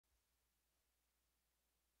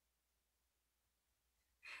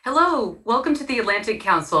Hello, welcome to the Atlantic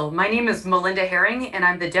Council. My name is Melinda Herring, and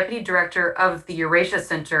I'm the Deputy Director of the Eurasia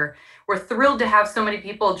Center. We're thrilled to have so many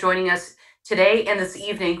people joining us today and this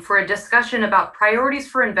evening for a discussion about priorities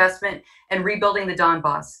for investment and rebuilding the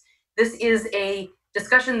Donbas. This is a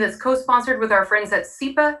discussion that's co-sponsored with our friends at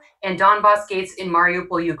SIPA and Donbas Gates in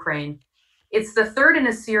Mariupol, Ukraine. It's the third in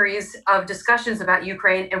a series of discussions about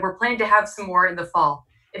Ukraine, and we're planning to have some more in the fall.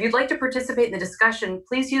 If you'd like to participate in the discussion,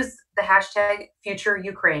 please use the hashtag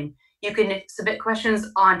 #FutureUkraine. You can submit questions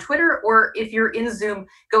on Twitter, or if you're in Zoom,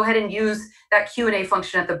 go ahead and use that Q&A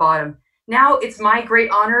function at the bottom. Now it's my great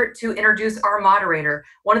honor to introduce our moderator,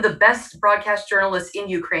 one of the best broadcast journalists in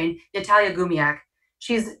Ukraine, Natalia Gumiak.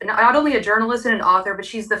 She's not only a journalist and an author, but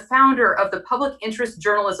she's the founder of the Public Interest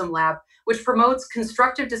Journalism Lab, which promotes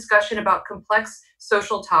constructive discussion about complex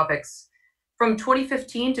social topics. From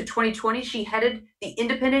 2015 to 2020, she headed the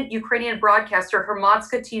independent Ukrainian broadcaster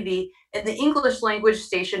Hromadska TV and the English language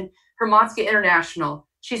station Hromadska International.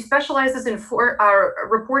 She specializes in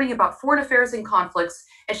reporting about foreign affairs and conflicts,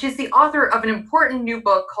 and she's the author of an important new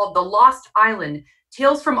book called The Lost Island,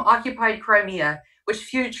 Tales from Occupied Crimea, which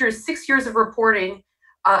features 6 years of reporting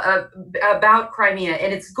about Crimea,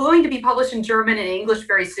 and it's going to be published in German and English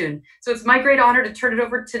very soon. So it's my great honor to turn it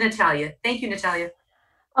over to Natalia. Thank you, Natalia.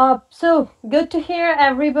 So good to hear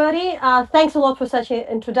everybody. Thanks a lot for such an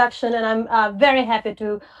introduction, and I'm very happy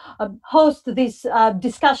to host this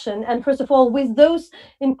discussion. And first of all, with those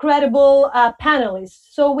incredible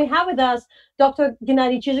panelists. So we have with us Dr.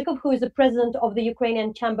 Gennady Chizhikov, who is the president of the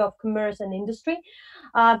Ukrainian Chamber of Commerce and Industry.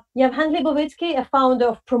 Yevhen Leibovitsky, a founder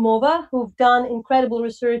of Promova, who've done incredible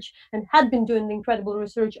research and had been doing incredible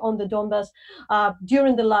research on the Donbas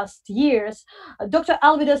during the last years. Dr.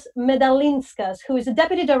 Alvydas Medalinskas, who is the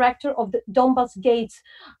deputy director of the Donbas Gates,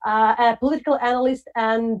 a political analyst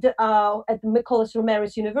and at Mykolas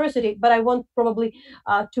Romeris University. But I want probably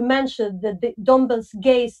to mention that the Donbas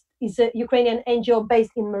Gates is a Ukrainian NGO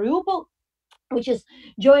based in Mariupol, which is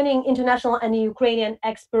joining international and Ukrainian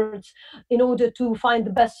experts in order to find the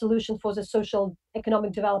best solution for the social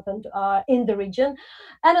economic development in the region.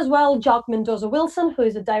 And as well, Jock Mendoza-Wilson, who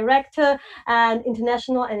is a director and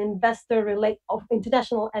international and investor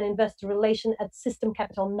relation at System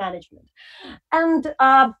Capital Management. And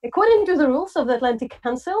according to the rules of the Atlantic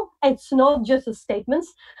Council, it's not just a statements,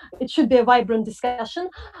 it should be a vibrant discussion.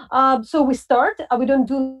 So we start, we don't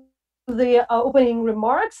do the opening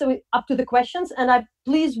remarks, so up to the questions, and I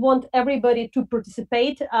please want everybody to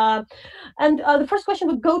participate. And the first question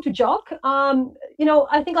would go to Jock.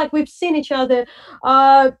 I think like we've seen each other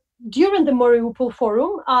during the Mariupol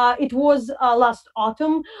Forum. It was last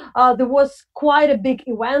autumn. There was quite a big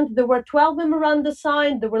event. There were 12 memoranda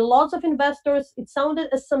signed. There were lots of investors. It sounded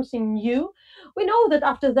as something new. We know that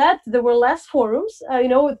after that, there were less forums.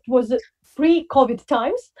 It was pre-COVID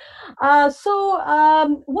times. What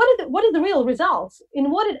are the real results? In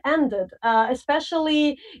what it ended?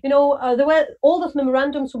 Especially, there were all those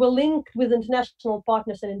memorandums were linked with international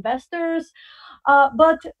partners and investors.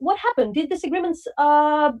 But what happened? Did these agreements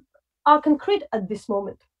are concrete at this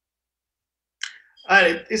moment?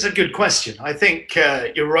 It's a good question. I think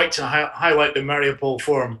you're right to highlight the Mariupol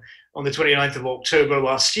Forum on the 29th of October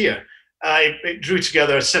last year. It drew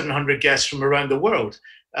together 700 guests from around the world.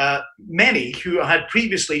 Many who had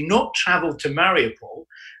previously not traveled to Mariupol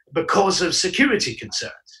because of security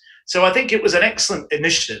concerns. So I think it was an excellent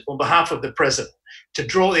initiative on behalf of the president to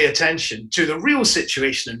draw the attention to the real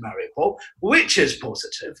situation in Mariupol, which is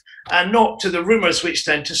positive, and not to the rumors which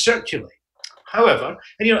tend to circulate. However,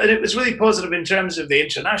 and it was really positive in terms of the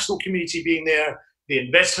international community being there, the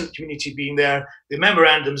investment community being there, the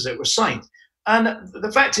memorandums that were signed. And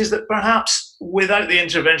the fact is that perhaps without the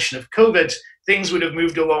intervention of COVID, things would have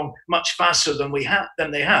moved along much faster than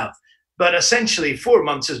they have. But essentially, 4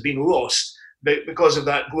 months has been lost because of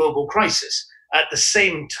that global crisis. At the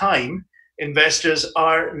same time, investors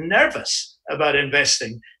are nervous about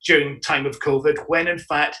investing during time of COVID, when in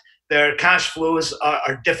fact their cash flows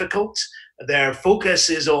are difficult. Their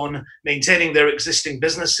focus is on maintaining their existing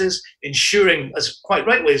businesses, ensuring, as quite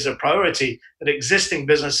rightly is a priority, that existing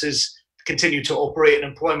businesses continue to operate and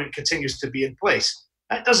employment continues to be in place.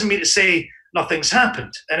 That doesn't mean to say nothing's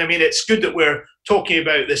happened. And I mean, it's good that we're talking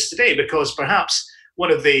about this today, because perhaps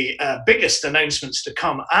one of the biggest announcements to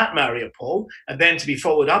come at Mariupol, and then to be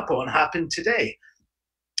followed up on, happened today.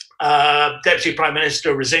 Deputy Prime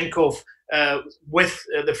Minister Ryzhenkov, with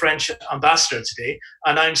the French ambassador today,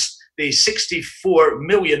 announced the 64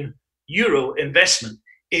 million euro investment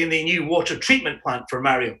in the new water treatment plant for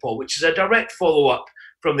Mariupol, which is a direct follow-up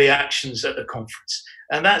from the actions at the conference.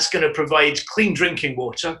 And that's going to provide clean drinking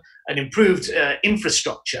water and improved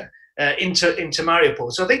infrastructure into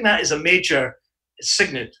Mariupol. So I think that is a major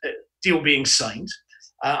deal being signed.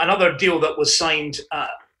 Another deal that was signed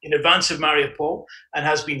in advance of Mariupol and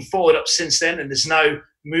has been followed up since then and is now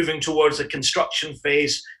moving towards the construction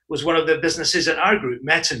phase was one of the businesses in our group,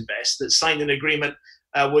 Metinvest, that signed an agreement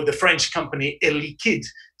with the French company Air Liquide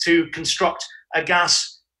to construct a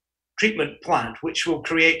gas treatment plant, which will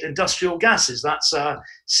create industrial gases. That's a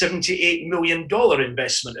 $78 million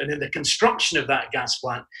investment. And in the construction of that gas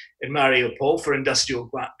plant in Mariupol for industrial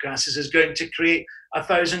gases is going to create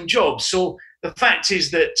 1,000 jobs. So the fact is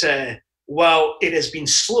that while it has been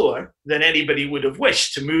slower than anybody would have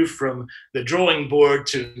wished to move from the drawing board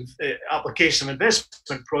to application of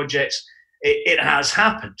investment projects, it has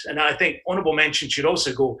happened. And I think honourable mention should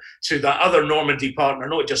also go to that other Normandy partner,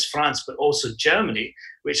 not just France, but also Germany,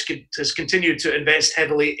 which has continued to invest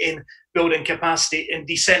heavily in building capacity in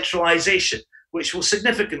decentralisation, which will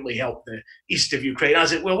significantly help the east of Ukraine,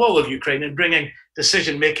 as it will all of Ukraine, in bringing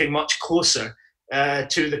decision-making much closer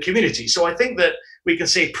to the community. So I think that we can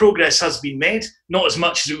say progress has been made, not as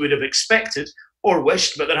much as we would have expected or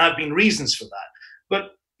wished, but there have been reasons for that.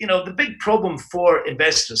 But you know, the big problem for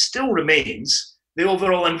investors still remains the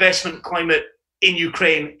overall investment climate in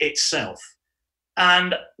Ukraine itself.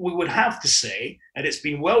 And we would have to say, and it's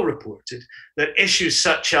been well reported, that issues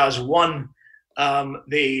such as one,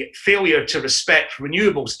 the failure to respect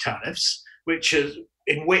renewables tariffs, which is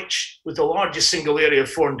with the largest single area of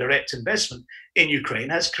foreign direct investment in Ukraine,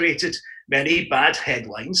 has created many bad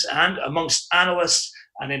headlines, and amongst analysts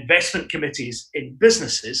and investment committees in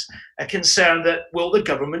businesses, a concern that will the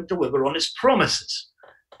government deliver on its promises?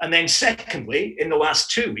 And then secondly, in the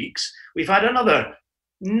last 2 weeks, we've had another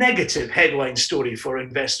negative headline story for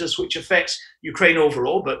investors, which affects Ukraine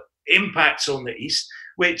overall, but impacts on the East,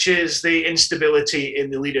 which is the instability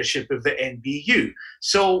in the leadership of the NBU.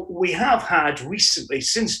 So we have had recently,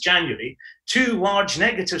 since January, 2 large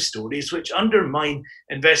negative stories which undermine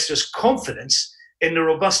investors' confidence in the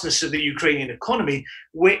robustness of the Ukrainian economy,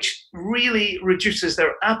 which really reduces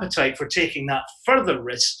their appetite for taking that further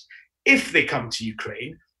risk if they come to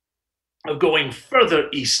Ukraine, of going further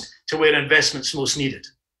east to where investment's most needed.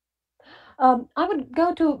 I would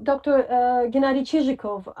go to Dr. Gennady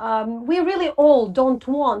Chizhikov. We really all don't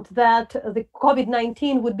want that the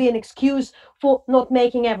COVID-19 would be an excuse for not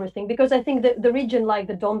making everything, because I think that the region like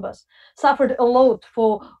the Donbas suffered a lot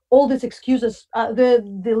for all these excuses, the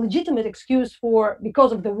legitimate excuse for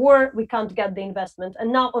because of the war, we can't get the investment.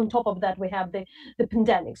 And now on top of that, we have the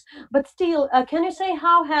pandemics. But still, can you say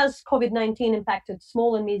how has COVID-19 impacted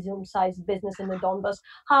small and medium-sized business in the Donbas?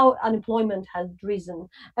 How unemployment has risen?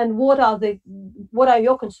 And what are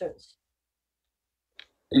your concerns?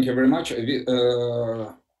 Thank you very much.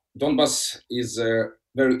 Donbas is a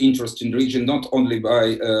very interesting region, not only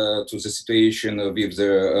by to the situation with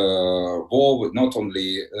the war, not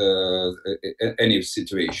only any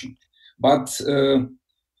situation, but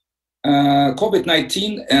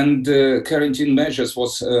COVID-19 and quarantine measures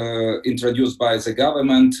was introduced by the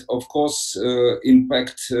government, of course,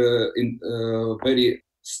 impact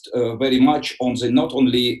very much on the not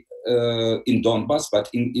only in Donbas, but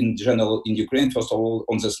in general in Ukraine, first of all,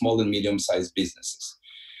 on the small and medium-sized businesses.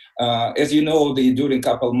 As you know, during a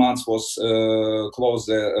couple months was closed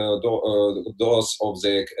the doors of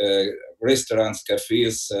the restaurants,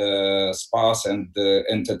 cafes, spas, and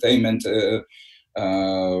entertainment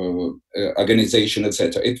organization,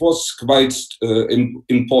 etc. It was quite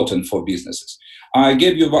important for businesses. I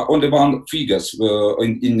gave you only one figures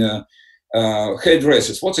in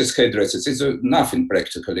hairdressers. What is hairdressers? It's nothing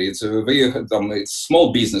practically. It's it's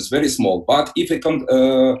small business, very small. But if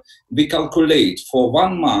we calculate for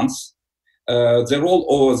 1 month the role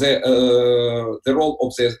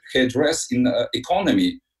of the hairdress in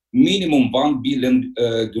economy, minimum 1 billion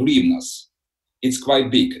hryvnias. It's quite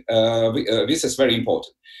big. This is very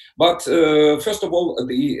important. But first of all,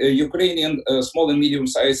 the Ukrainian small and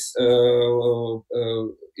medium-sized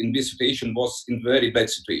in this situation was in very bad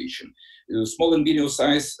situation. Small and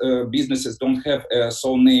medium-sized businesses don't have a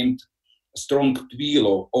so-named strong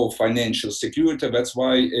pillar of financial security. That's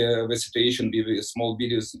why the situation with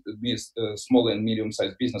small and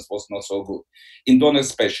medium-sized business was not so good. In Donbas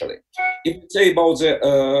especially. If we say about the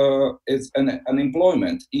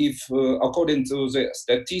unemployment, if according to the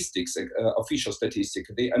statistics, official statistics,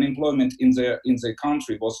 the unemployment in the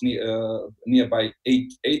country was nearby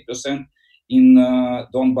 8%. In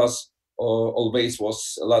Donbas, always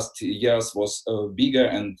was last years was bigger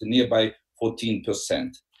and nearby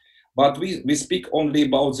 14%. But we speak only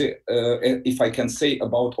about the, if I can say,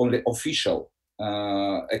 about only official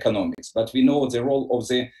economics. But we know the role of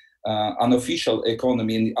the unofficial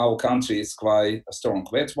economy in our country is quite strong.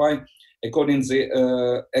 That's why, according to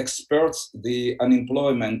the experts, the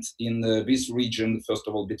unemployment in this region, first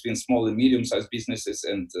of all, between small and medium-sized businesses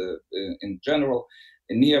and in general,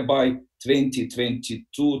 nearby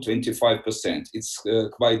 25%. It's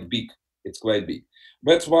quite big. It's quite big.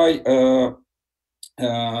 That's why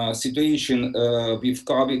situation with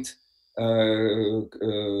COVID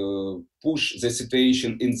push the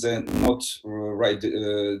situation in the not right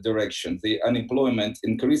direction. The unemployment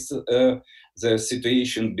increased. The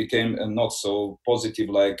situation became not so positive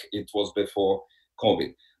like it was before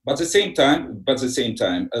COVID. But at the same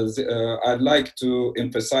time, I'd like to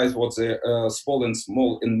emphasize what the small and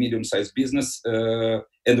medium-sized business and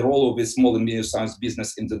the role of the small and medium-sized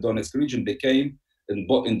business in the Donetsk region became, in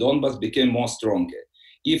Donbas, became more stronger.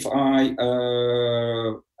 If I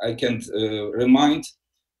can remind,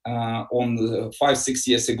 on 5-6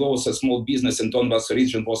 years ago, the small business in Donbas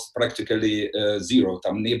region was practically zero.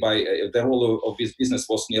 Nearby, the role of this business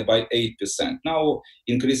was nearby 8%. Now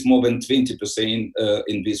increased more than 20%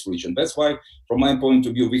 in this region. That's why, from my point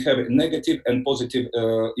of view, we have a negative and positive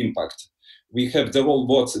impact. We have the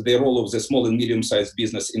role of the small and medium-sized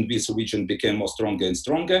business in this region became more stronger and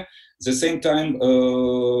stronger. At the same time,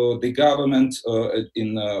 the government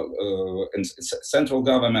in central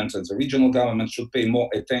government and the regional government should pay more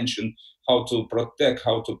attention how to protect,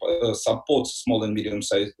 how to support small and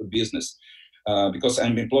medium-sized business, because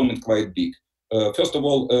unemployment quite big. First of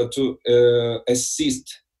all, to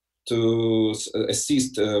assist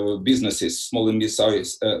businesses, small and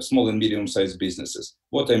medium-sized businesses.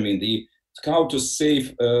 What I mean, how to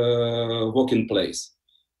save working place.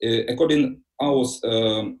 According ours,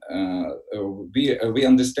 we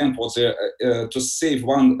understand what to save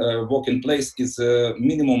one working place is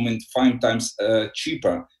minimum and 5 times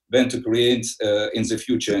cheaper than to create in the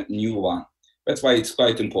future new one. That's why it's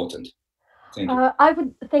quite important. Thank you.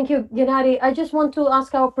 Thank you, Gennady. I just want to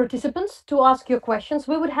ask our participants to ask your questions.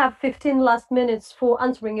 We would have 15 last minutes for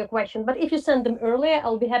answering your question, but if you send them earlier,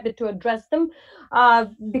 I'll be happy to address them,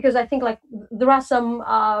 because I think like there are some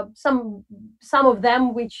of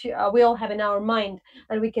them which we all have in our mind,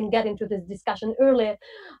 and we can get into this discussion earlier.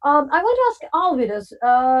 I want to ask Alvydas,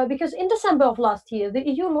 because in December of last year, the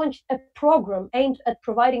EU launched a program aimed at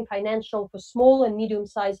providing financial for small and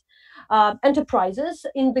medium-sized enterprises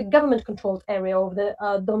in the government-controlled area of the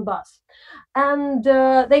Donbas, and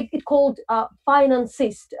it called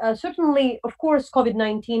Financist. Certainly, of course,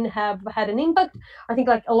 COVID-19 have had an impact. I think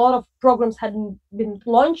like a lot of programs hadn't been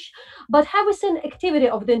launched, but have we seen activity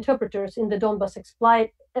of the interpreters in the Donbas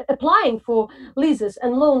applying for leases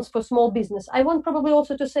and loans for small business? I want probably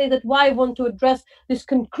also to say that why I want to address this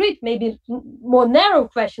concrete, maybe more narrow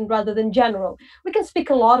question rather than general. We can speak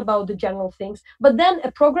a lot about the general things, but then a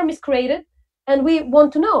program is created and we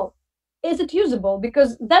want to know, is it usable?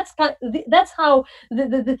 Because that's how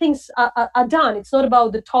the things are done. It's not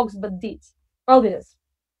about the talks but deeds. Alvydas.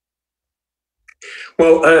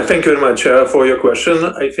 Well, thank you very much for your question.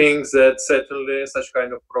 I think that certainly such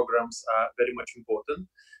kind of programs are very much important.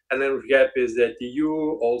 And I'm happy that the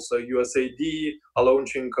EU, also USAID, are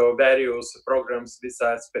launching various programs which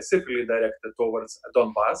are specifically directed towards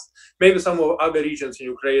Donbas. Maybe some of other regions in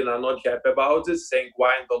Ukraine are not happy about this, saying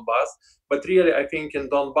why in Donbas. But really, I think in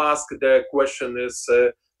Donbas, the question is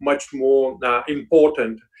much more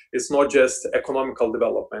important. It's not just economical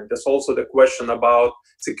development. It's also the question about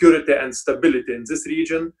security and stability in this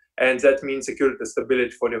region, and that means security and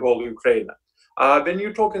stability for the whole Ukraine. When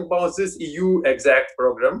you're talking about this EU exact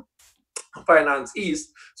program, Finance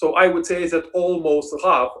East, so I would say that almost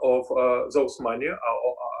half of those money,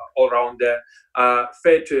 around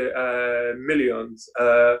 30 million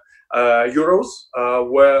euros,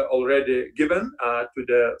 were already given to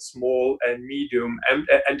the small and medium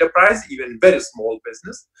enterprise, even very small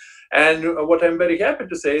business. And what I'm very happy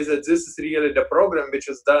to say is that this is really the program which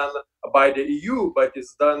is done by the EU, but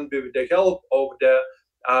it's done with the help of the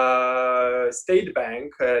state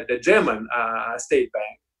bank, the German state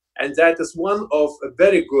bank. And that is one of a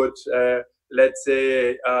very good, let's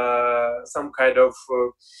say, some kind of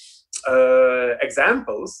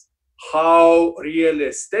examples how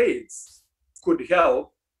real states could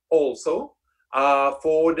help also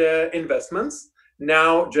for the investments.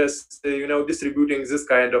 Now just, distributing this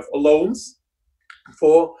kind of loans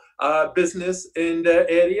for business in the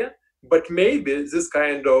area. But maybe this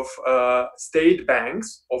kind of state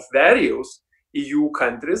banks of various EU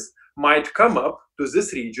countries might come up to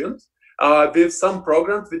this region with some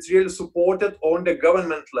programs which really supported on the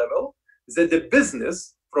government level, that the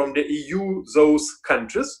business from the EU, those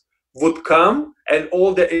countries, would come and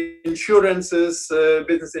all the insurances,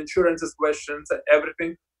 business insurances questions and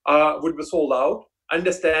everything would be sold out,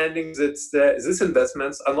 understanding that these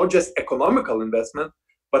investments are not just economical investment,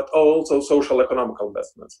 but also social economical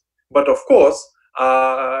investments. But of course,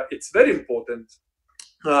 it's very important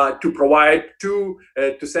to provide to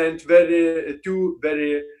send two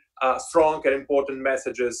very strong and important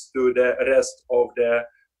messages to the rest of the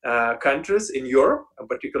countries in Europe,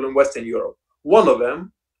 particularly in Western Europe. One of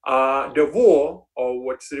them, the war, or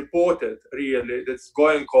what's reported really that's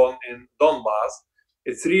going on in Donbas,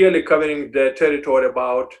 it's really covering the territory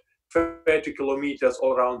about 30 kilometers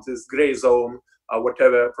all around this gray zone,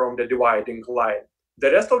 whatever, from the dividing line.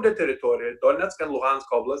 The rest of the territory, Donetsk and Luhansk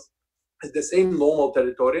Oblast, is the same normal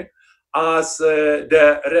territory as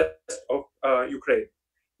the rest of Ukraine.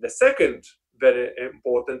 The second very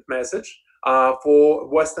important message for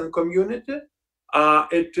Western community,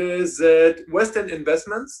 it is that Western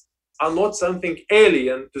investments are not something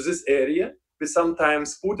alien to this area, which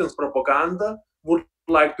sometimes Putin's propaganda would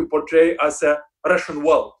like to portray as a Russian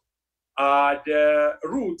world. The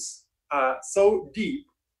roots are so deep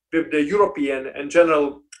with the European and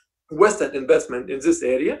general Western investment in this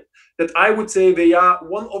area that I would say they are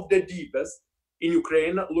one of the deepest in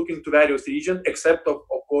Ukraine, looking to various regions, except of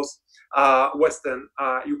course Western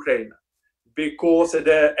Ukraine. Because at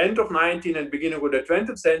the end of 19th and beginning of the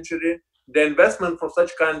 20th century, the investment for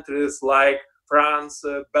such countries like France,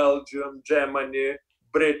 Belgium, Germany,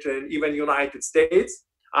 Britain, even United States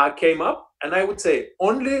came up, and I would say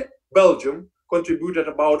only Belgium contributed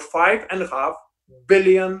about 5.5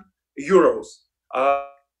 billion euros of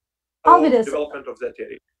development of that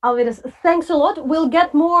area. Alvidas, thanks a lot. We'll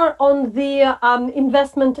get more on the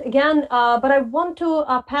investment again, but I want to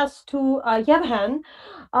pass to Yevhen,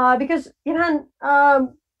 because Yevhen,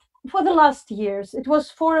 for the last years, it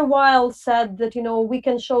was for a while said that, you know, we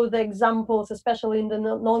can show the examples, especially in the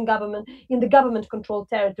non-government, in the government-controlled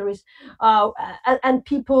territories, and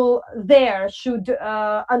people there should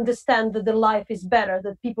understand that the life is better,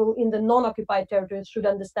 that people in the non-occupied territories should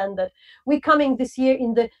understand that. We're coming this year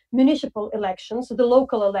in the municipal elections, the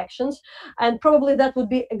local elections, and probably that would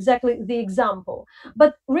be exactly the example.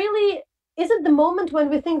 But really, is it the moment when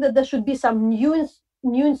we think that there should be some new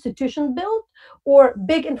institution built or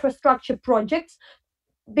big infrastructure projects?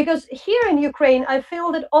 Because here in Ukraine, I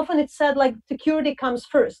feel that often it's said like security comes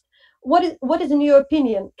first. What is in your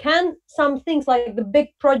opinion? Can some things like the big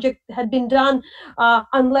project had been done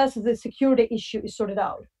unless the security issue is sorted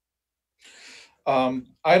out?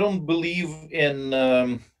 I don't believe in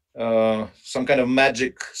some kind of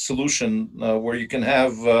magic solution where you can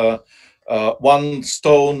have one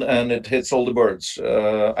stone and it hits all the birds.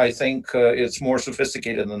 I think it's more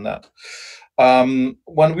sophisticated than that.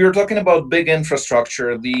 When we are talking about big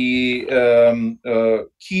infrastructure, the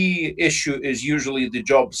key issue is usually the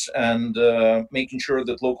jobs and making sure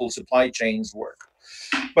that local supply chains work.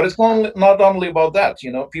 But it's not only about that.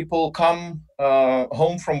 You know, people come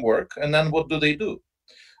home from work, and then what do they do?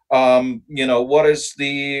 You know, what is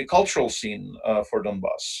the cultural scene for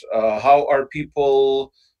Donbas? How are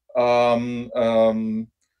people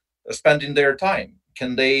spending their time?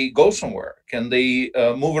 Can they go somewhere? Can they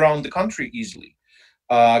move around the country easily?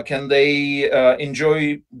 Can they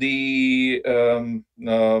enjoy the,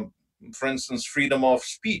 for instance, freedom of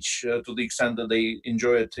speech to the extent that they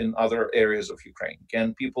enjoy it in other areas of Ukraine?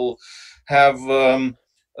 Can people have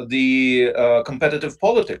the competitive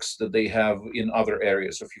politics that they have in other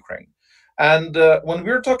areas of Ukraine? And when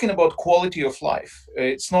we're talking about quality of life,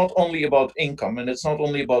 it's not only about income and it's not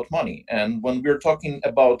only about money. And when we're talking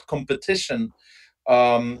about competition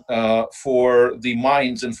for the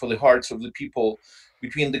minds and for the hearts of the people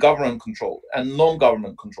between the government-controlled and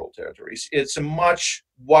non-government controlled territories, it's a much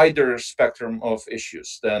wider spectrum of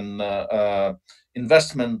issues than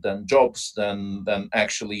investment, than jobs, than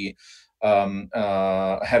actually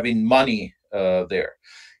having money there.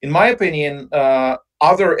 In my opinion,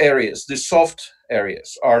 other areas, the soft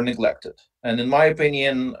areas, are neglected. And in my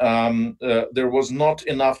opinion, there was not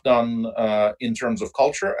enough done in terms of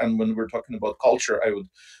culture. And when we're talking about culture, I would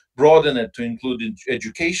broaden it to include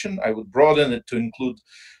education. I would broaden it to include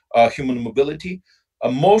human mobility.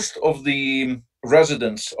 Most of the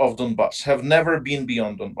residents of Donbas have never been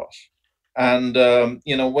beyond Donbas. And,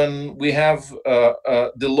 you know, when we have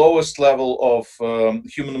the lowest level of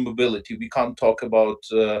human mobility, we can't talk about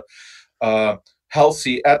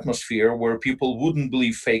healthy atmosphere where people wouldn't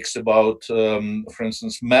believe fakes about, for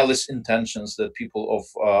instance, malice intentions that people of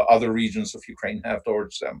other regions of Ukraine have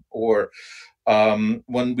towards them, or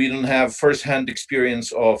when we don't have firsthand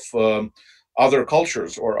experience of other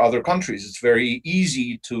cultures or other countries. It's very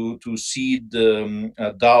easy to seed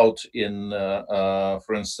doubt in,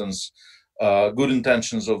 for instance, good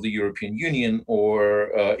intentions of the European Union,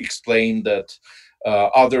 or explain that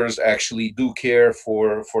others actually do care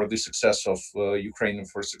for the success of Ukraine and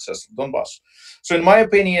for the success of Donbas. So in my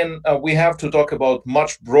opinion, we have to talk about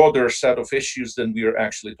much broader set of issues than we are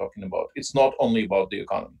actually talking about. It's not only about the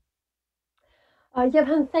economy.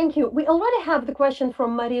 Yevhen, thank you. We already have the question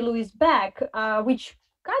from Marie-Louise Beck, which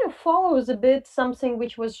kind of follows a bit something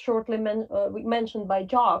which was shortly mentioned by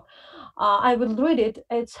Jock. I will read it.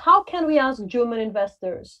 It's, how can we ask German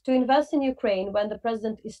investors to invest in Ukraine when the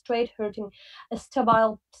president is straight hurting a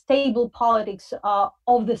stable politics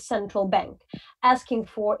of the central bank, asking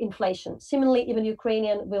for inflation? Similarly, even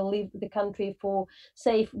Ukrainian will leave the country for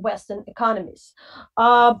safe Western economies.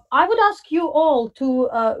 I would ask you all to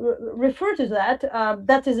refer to that.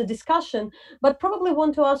 That is a discussion, but probably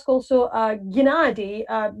want to ask also Gennady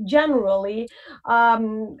generally,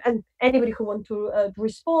 and anybody who want to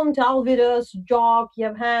respond, Alvidas, Jock,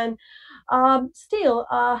 Yevhen. Still,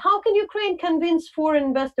 how can Ukraine convince foreign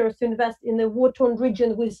investors to invest in the war-torn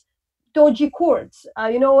region with dodgy courts,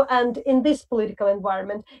 and in this political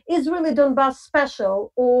environment? Is really Donbas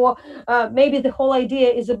special, or maybe the whole idea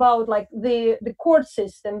is about like the court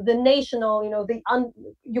system, the national,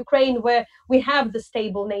 Ukraine, where we have the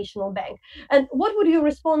stable national bank? And what would you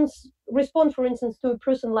respond, for instance, to a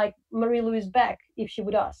person like Marie-Louise Beck if she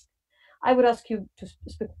would ask? I would ask you to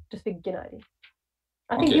speak, Gennady.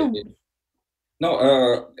 I think Okay. you. No,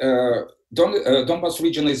 Donbas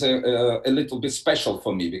region is a little bit special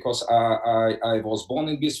for me, because I was born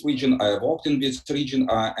in this region, I worked in this region,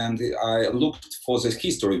 and I looked for the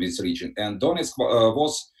history of this region. And Donetsk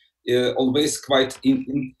was always quite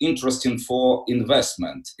interesting for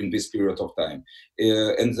investment in this period of time.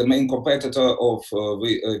 And the main competitor of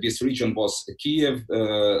this region was Kiev,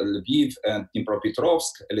 Lviv, and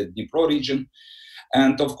Dnipropetrovsk, Dnipro region.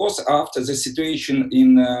 And of course, after the situation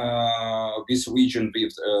in this region,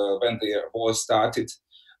 when the war started,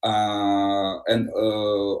 and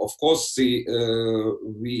of course,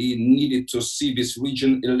 we needed to see this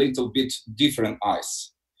region a little bit different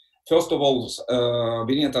eyes. First of all,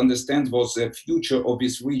 we need to understand was the future of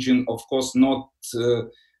this region, of course, not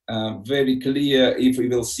very clear if we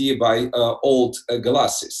will see by old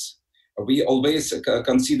glasses. We always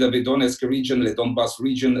consider the Donetsk region, the Donbas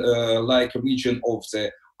region, like a region of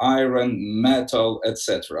the iron, metal,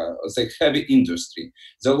 etc., the heavy industry.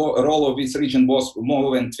 The role of this region was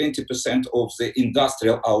more than 20% of the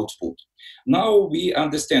industrial output. Now we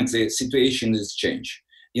understand the situation is changed.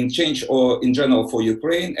 In general for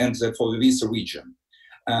Ukraine and for this region.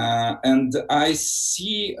 And I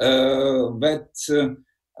see that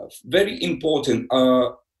very important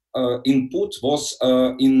input was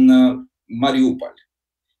in Mariupol.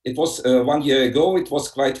 It was 1 year ago. It was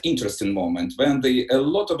quite interesting moment when a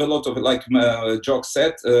lot of like Jock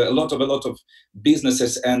said, a lot of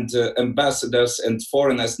businesses and ambassadors and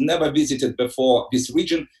foreigners never visited before this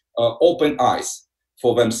region open eyes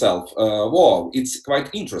for themselves. Wow, it's quite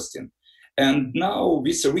interesting. And now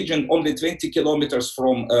this region only 20 kilometers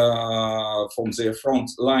from the front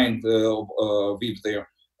line with their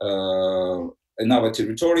another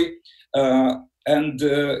territory. And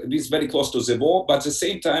this very close to the war, but at the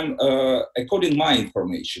same time, according to my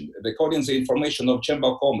information, according to the information of Chamber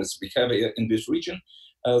of Commerce we have in this region,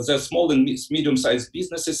 the small and medium-sized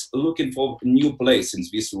businesses looking for new place in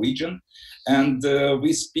this region. And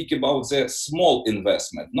we speak about the small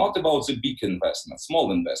investment, not about the big investment,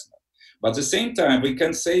 small investment. But at the same time, we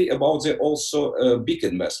can say about the also big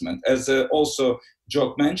investment. As also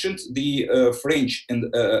Jock mentioned, the French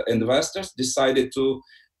investors decided to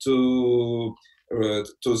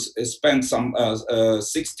spend some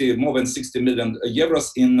more than 60 million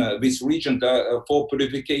euros in this region for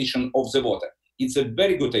purification of the water. It's a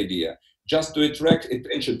very good idea, just to attract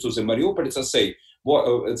attention to the Mariupol. It's a say,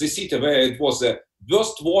 the city where it was the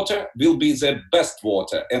worst water will be the best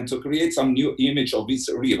water, and to create some new image of this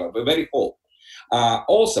river, very old.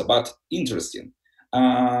 Also, but interesting,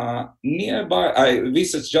 nearby,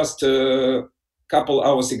 this is just a couple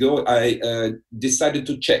hours ago, I decided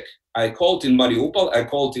to check. I called in Mariupol, I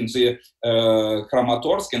called in the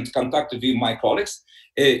Kramatorsk and contacted with my colleagues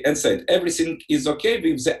and said, everything is okay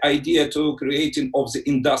with the idea to creating of the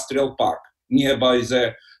industrial park nearby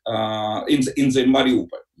the, in the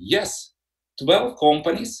Mariupol. Yes, 12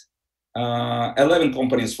 companies, 11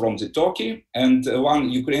 companies from the Turkey and one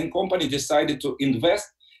Ukrainian company decided to invest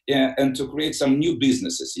and to create some new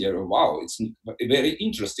businesses here. Wow, it's very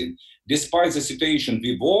interesting. Despite the situation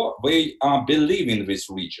with war, they believe in this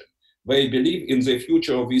region. They believe in the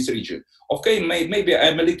future of this region. Okay, maybe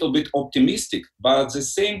I'm a little bit optimistic, but at the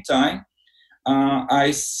same time,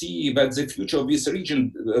 I see that the future of this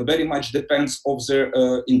region very much depends on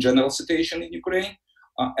the in general situation in Ukraine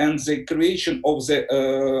and the creation of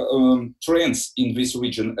the trends in this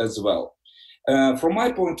region as well. From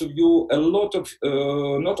my point of view, a lot of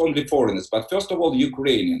not only foreigners, but first of all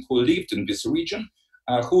Ukrainians who lived in this region,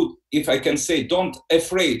 who, if I can say, don't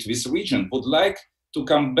afraid this region, would like to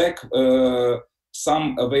come back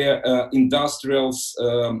some of their industrial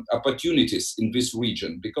opportunities in this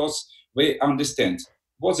region, because they understand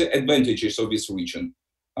what the advantages of this region.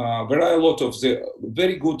 There are a lot of the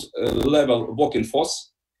very good level working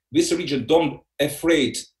force. This region don't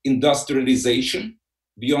afraid industrialization.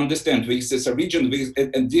 We understand this is a region with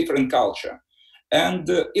a different culture. And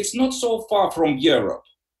it's not so far from Europe.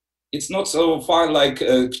 It's not so far like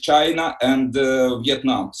China and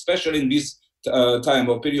Vietnam, especially in this time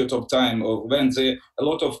or period of time when a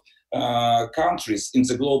lot of countries in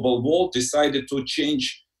the global world decided to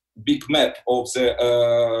change big map of the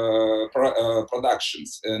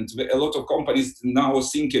productions, and a lot of companies now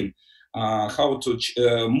thinking how to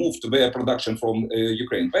move to their production from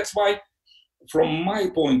Ukraine. That's why, from my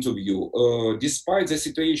point of view, despite the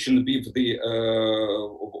situation with the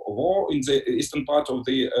war in the eastern part of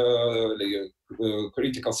the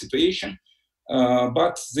critical situation,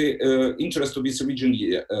 but the interest of this region,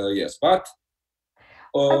 yes, but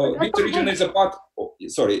this region is a part,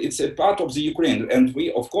 sorry, it's a part of the Ukraine. And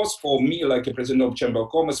we, of course, for me, like a president of Chamber of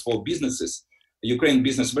Commerce, for businesses, Ukraine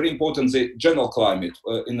business, very important, the general climate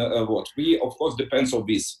in what we, of course, depends on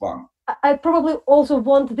this one. I probably also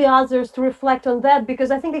want the others to reflect on that,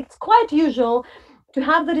 because I think it's quite usual to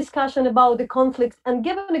have the discussion about the conflicts and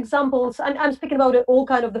given examples. I'm speaking about all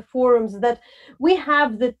kind of the forums that we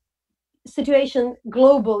have the situation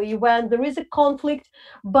globally when there is a conflict,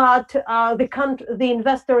 but the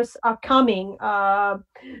investors are coming.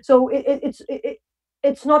 So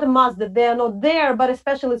it's not a must that they are not there, but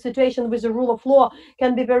especially a situation with the rule of law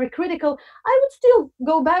can be very critical. I would still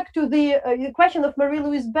go back to the question of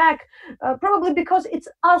Marie-Louise Beck, probably because it's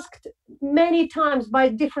asked many times by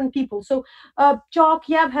different people. So, Jock,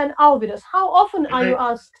 Yevhen, Alvidas, how often are you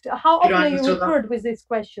asked? How often are you referred with these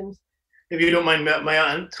questions? If you don't mind, may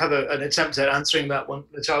I have an attempt at answering that one,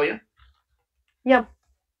 Natalia? Yeah.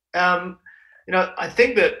 I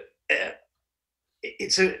think that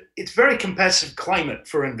it's very competitive climate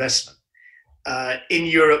for investment in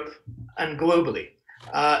Europe and globally.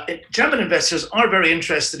 German investors are very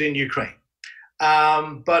interested in Ukraine,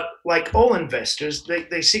 but like all investors,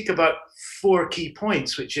 they seek about 4 key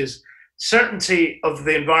points, which is certainty of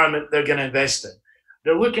the environment they're going to invest in.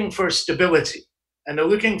 They're looking for stability, and they're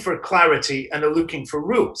looking for clarity, and they're looking for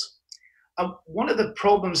rules. One of the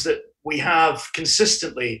problems that we have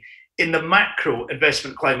consistently in the macro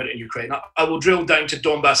investment climate in Ukraine, I will drill down to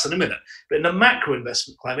Donbas in a minute, but in the macro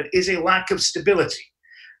investment climate is a lack of stability.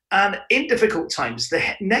 And in difficult times, the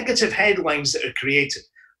negative headlines that are created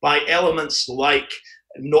by elements like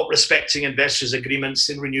not respecting investors' agreements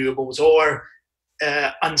in renewables or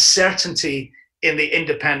uncertainty in the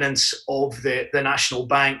independence of the national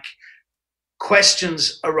bank,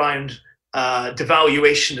 questions around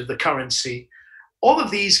devaluation of the currency, all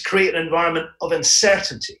of these create an environment of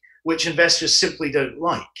uncertainty, which investors simply don't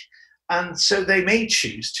like. And so they may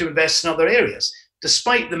choose to invest in other areas,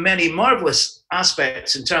 despite the many marvelous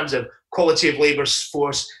aspects in terms of quality of labor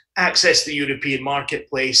force, access to the European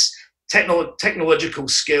marketplace, technological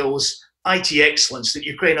skills, IT excellence that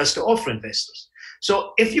Ukraine has to offer investors.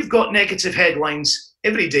 So if you've got negative headlines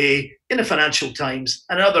every day in the Financial Times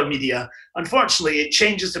and other media, unfortunately, it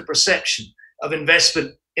changes the perception of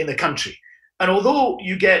investment in the country. And although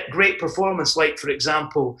you get great performance, like, for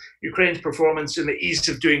example, Ukraine's performance in the Ease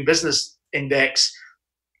of Doing Business Index,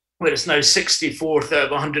 where it's now 64th out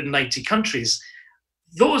of 190 countries,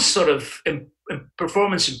 those sort of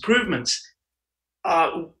performance improvements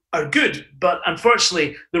are good, but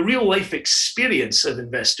unfortunately, the real life experience of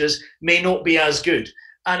investors may not be as good.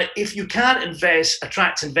 And if you can't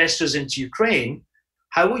attract investors into Ukraine,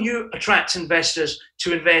 how will you attract investors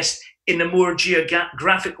to invest in the more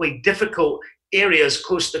geographically difficult areas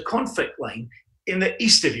close to the conflict line in the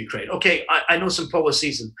east of Ukraine? Okay, I know some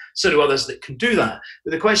policies, and so do others, that can do that.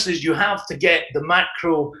 But the question is, you have to get the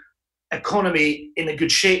macro economy in a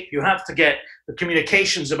good shape. You have to get the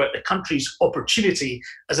communications about the country's opportunity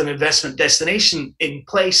as an investment destination in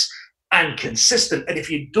place and consistent. And if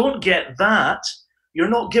you don't get that, you're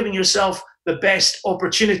not giving yourself the best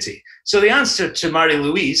opportunity. So the answer to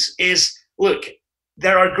Marie-Louise is, look,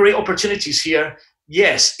 there are great opportunities here.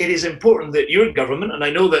 Yes, it is important that your government, and I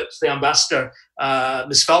know that the ambassador,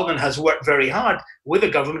 Ms. Feldman, has worked very hard with the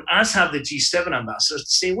government, as have the G7 ambassadors, to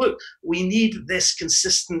say, look, we need this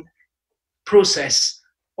consistent process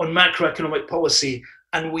on macroeconomic policy,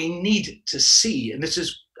 and we need to see, and this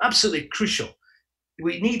is absolutely crucial,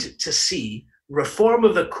 we need to see reform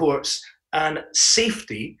of the courts and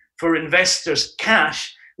safety for investors'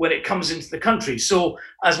 cash when it comes into the country. So,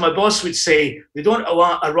 as my boss would say, they don't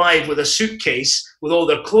arrive with a suitcase with all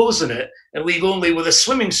their clothes in it and leave only with a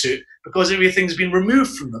swimming suit because everything's been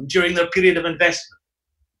removed from them during their period of investment.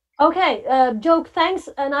 Okay, Joe, thanks.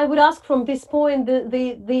 And I would ask from this point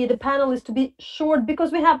the panelists to be short,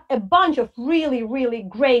 because we have a bunch of really, really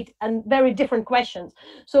great and very different questions.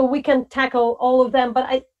 So we can tackle all of them. But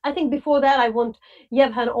I think before that, I want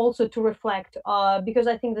Yevhen also to reflect, because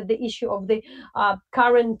I think that the issue of the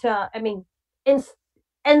current,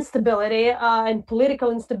 instability and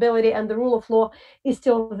political instability and the rule of law is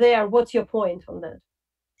still there. What's your point on that?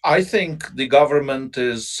 I think the government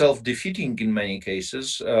is self-defeating in many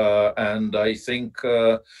cases, and I think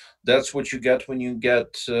that's what you get when you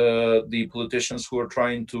get the politicians who are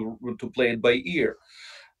trying to play it by ear.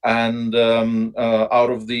 And out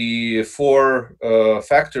of the four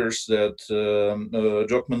factors that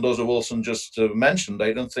Jock Mendoza-Wilson just mentioned,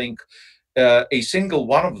 I don't think a single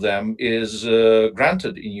one of them is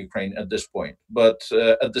granted in Ukraine at this point. But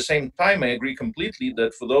at the same time, I agree completely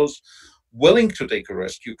that for those willing to take a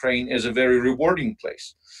risk, Ukraine is a very rewarding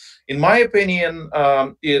place. In my opinion,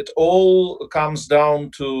 it all comes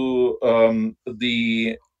down to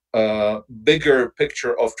the bigger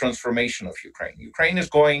picture of transformation of Ukraine. Ukraine is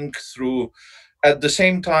going through, at the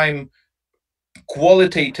same time,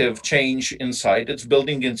 qualitative change inside. It's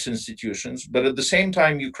building its institutions, but at the same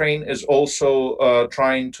time, Ukraine is also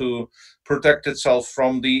trying to protect itself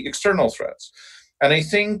from the external threats. And I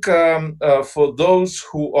think for those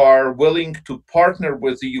who are willing to partner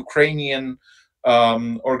with the Ukrainian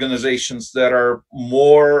organizations that are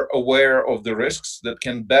more aware of the risks, that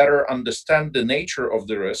can better understand the nature of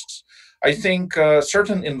the risks, I think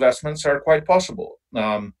certain investments are quite possible.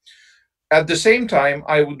 At the same time,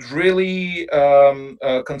 I would really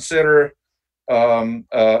consider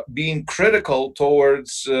being critical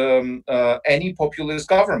towards any populist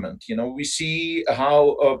government. You know, we see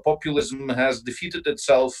how populism has defeated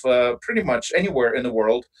itself pretty much anywhere in the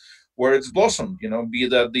world where it's blossomed, you know, be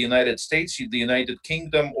that the United States, the United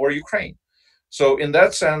Kingdom, or Ukraine. So in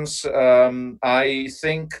that sense, I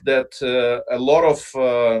think that a lot of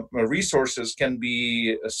resources can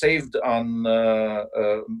be saved on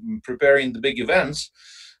preparing the big events,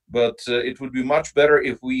 but it would be much better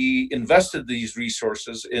if we invested these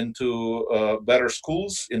resources into better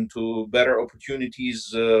schools, into better opportunities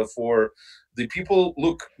for the people.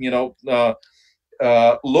 Look, you know,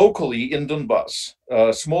 locally in Donbas,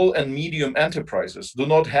 small and medium enterprises do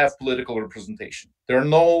not have political representation. There are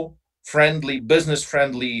no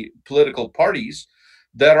business-friendly political parties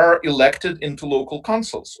that are elected into local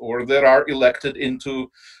councils or that are elected into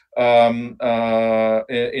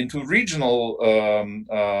regional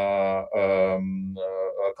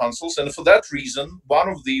councils. And for that reason, one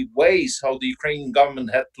of the ways how the Ukrainian government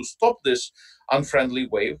had to stop this unfriendly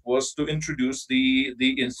wave was to introduce the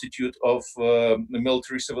Institute of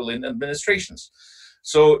Military Civilian Administrations.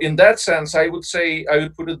 So in that sense, I would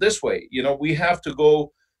put it this way, you know, we have to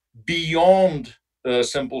go beyond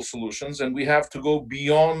simple solutions, and we have to go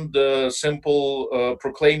beyond simple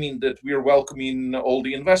proclaiming that we are welcoming all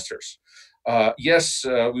the investors. Yes,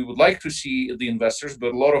 we would like to see the investors,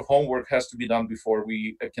 but a lot of homework has to be done before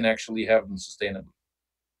we can actually have them sustainably.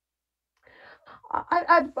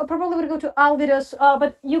 I probably would go to Alvydas,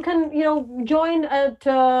 but you can, you know, join at,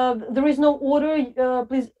 there is no order,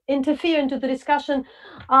 please interfere into the discussion,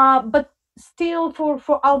 but still for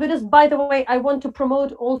Alvydas, by the way, I want to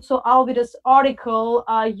promote also Alvydas' article.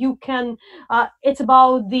 You can, it's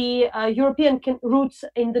about the European roots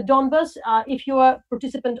in the Donbas. If you are a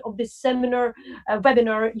participant of this seminar,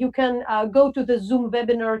 webinar, you can go to the Zoom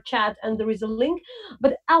webinar chat and there is a link.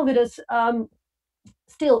 But Alvydas,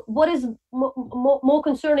 still, what is more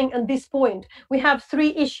concerning at this point? We have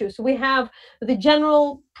three issues. We have the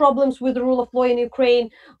general problems with the rule of law in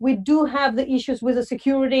Ukraine. We do have the issues with the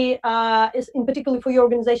security, in particular for your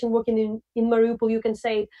organization working in Mariupol, you can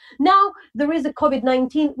say. Now, there is a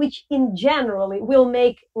COVID-19, which in generally will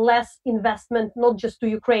make less investment, not just to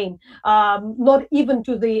Ukraine, not even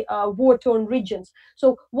to the war-torn regions.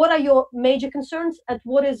 So what are your major concerns, and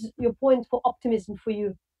what is your point for optimism for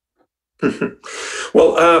you?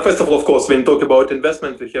 Well, first of all, of course, when we talk about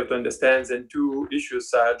investment, we have to understand that two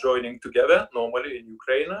issues are joining together normally in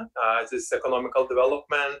Ukraine. This is economical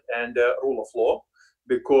development and rule of law,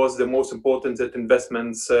 because the most important that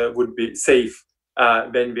investments would be safe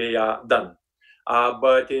when they are done.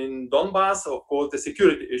 But in Donbas, of course, the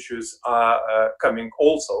security issues are coming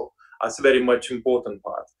also. as a very much important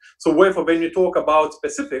part. So therefore, when you talk about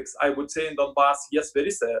specifics, I would say in Donbas, yes, there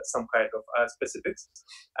is some kind of specifics.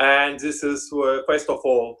 And this is, first of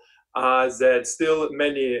all, that still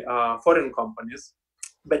many foreign companies,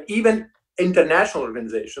 but even international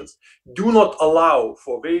organizations, do not allow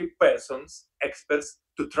for their persons, experts,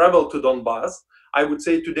 to travel to Donbas, I would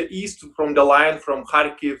say to the east from the line from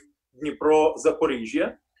Kharkiv, Dnipro,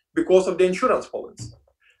 Zaporizhia, because of the insurance policy.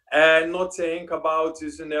 And not saying about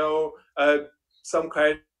this, some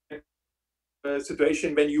kind of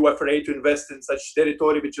situation when you are afraid to invest in such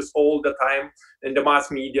territory, which is all the time in the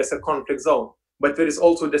mass media as a conflict zone. But there is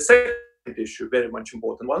also the second issue, very much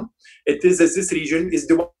important one. It is that this region is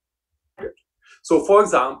divided. So, for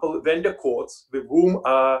example, when the courts with whom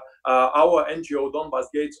our NGO Donbas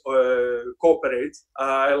Gates cooperates,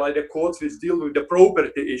 like the courts which deal with the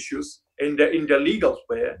property issues in the legal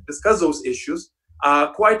sphere, discuss those issues,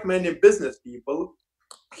 quite many business people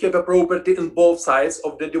have a property in both sides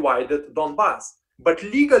of the divided Donbas. But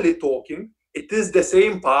legally talking, it is the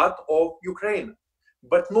same part of Ukraine.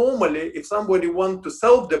 But normally, if somebody wants to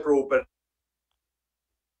sell the property,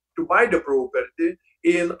 to buy the property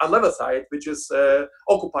in another site which is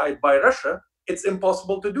occupied by Russia, it's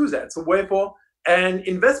impossible to do that. So therefore, and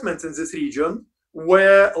investments in this region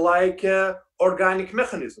were like an organic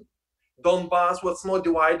mechanism. Donbas was not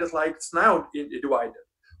divided like it's now divided.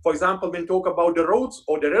 For example, when we talk about the roads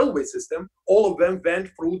or the railway system, all of them went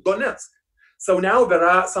through Donetsk. So now there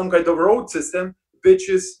are some kind of road system which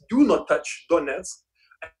do not touch Donetsk,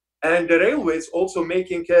 and the railways also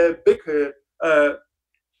making a big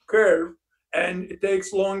curve, and it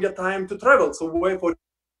takes longer time to travel. So therefore,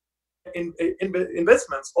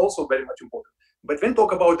 investments also very much important. But when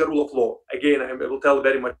talk about the rule of law, again, I will tell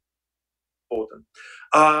very much important.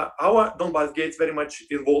 Our Donbas Gates very much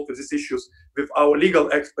involved with these issues with our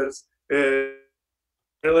legal experts,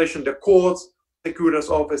 relation to the courts, Security's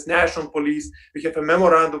Office, National Police. We have a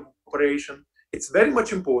memorandum of cooperation. It's very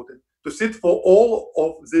much important to sit for all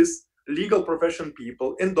of these legal profession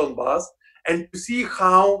people in Donbas and to see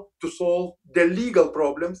how to solve the legal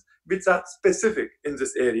problems which are specific in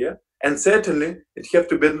this area. And certainly it has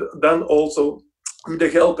to be done also with the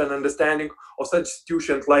help and understanding of such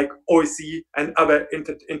institutions like OSCE and other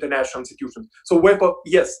international institutions. So therefore,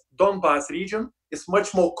 yes, Donbas region is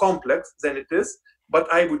much more complex than it is,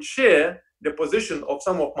 but I would share the position of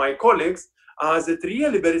some of my colleagues that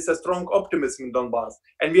really there is a strong optimism in Donbas.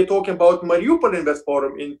 And we're talking about Mariupol Investment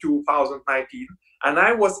Forum in 2019, and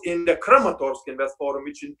I was in the Kramatorsk Invest Forum,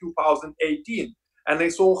 which in 2018, and I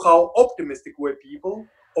saw how optimistic were people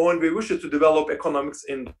on the wish to develop economics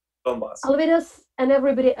in Donbas. Alvydas and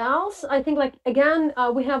everybody else, I think, like, again,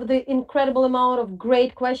 we have the incredible amount of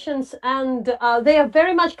great questions, and they are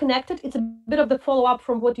very much connected. It's a bit of the follow-up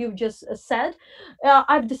from what you've just said.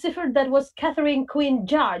 I've deciphered that was Catherine Quinn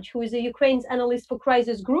Judge, who is a Ukraine's analyst for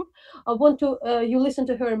Crisis Group. I want to you listen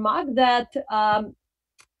to her remark that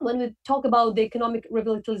when we talk about the economic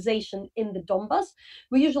revitalization in the Donbas,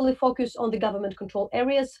 we usually focus on the government control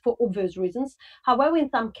areas for obvious reasons. However, in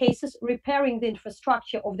some cases, repairing the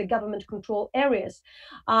infrastructure of the government control areas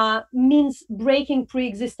means breaking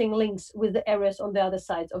pre-existing links with the areas on the other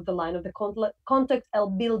sides of the line of the contact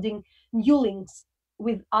and building new links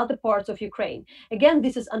with other parts of Ukraine. Again,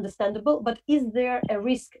 this is understandable, but is there a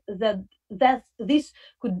risk that this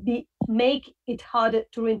could make it harder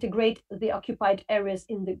to reintegrate the occupied areas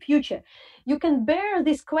in the future? You can bear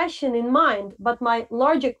this question in mind, but my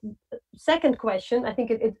larger second question, I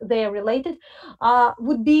think they are related,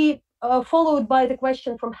 would be followed by the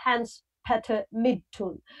question from Hans Peter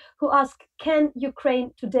Midtun, who asked, can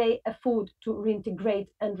Ukraine today afford to reintegrate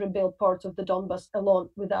and rebuild parts of the Donbas alone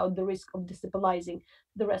without the risk of destabilizing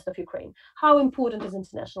the rest of Ukraine? How important is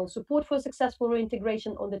international support for successful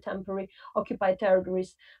reintegration on the temporary occupied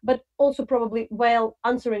territories? But also, probably while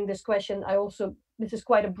answering this question, this is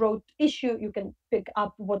quite a broad issue. You can pick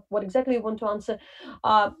up what exactly you want to answer.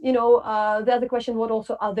 The other question, what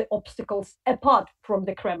also are the obstacles apart from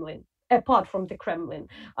the Kremlin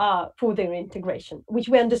for their integration, which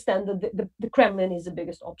we understand that the Kremlin is the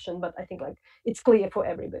biggest option, but I think, like, it's clear for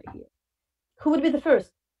everybody here. Who would be the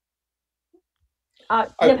first? I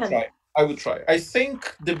would try. I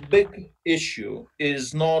think the big issue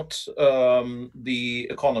is not the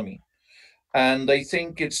economy. And I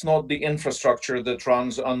think it's not the infrastructure that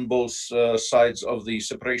runs on both sides of the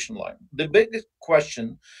separation line. The big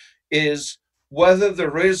question is whether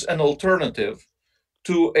there is an alternative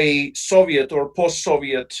to a Soviet or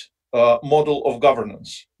post-Soviet model of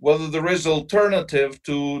governance, whether there is alternative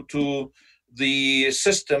to the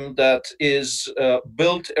system that is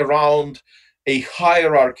built around a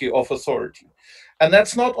hierarchy of authority. And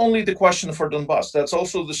that's not only the question for Donbas, that's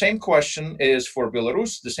also the same question is for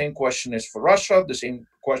Belarus, the same question is for Russia, the same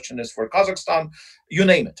question is for Kazakhstan, you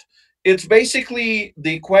name it. It's basically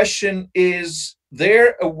the question, is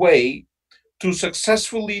there a way to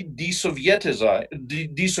successfully desovietize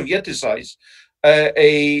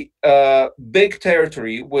a big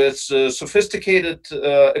territory with sophisticated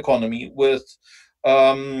economy, with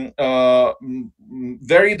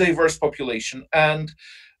very diverse population, and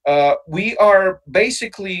we are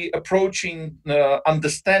basically approaching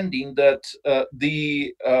understanding that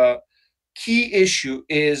the key issue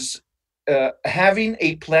is having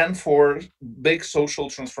a plan for big social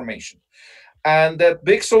transformation. And that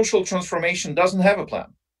big social transformation doesn't have a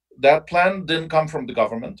plan. That plan didn't come from the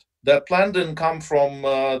government. That plan didn't come from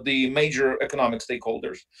the major economic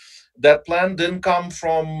stakeholders. That plan didn't come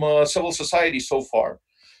from civil society so far.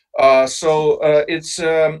 It's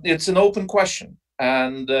an open question,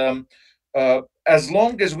 and as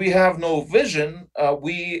long as we have no vision,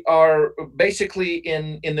 we are basically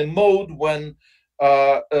in a mode when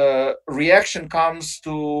reaction comes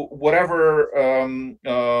to whatever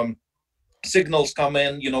signals come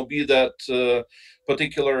in, be that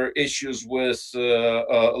particular issues with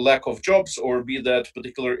lack of jobs, or be that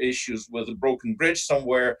particular issues with a broken bridge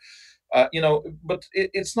somewhere. But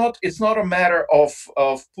it's not a matter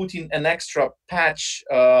of putting an extra patch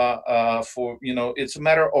for, it's a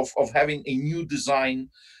matter of having a new design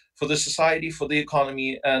for the society, for the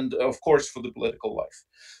economy, and of course for the political life.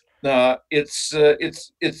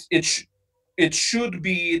 It should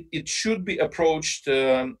be approached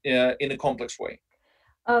in a complex way.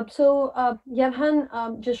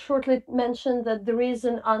 Yevhen just shortly mentioned that there is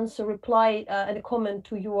an answer reply and a comment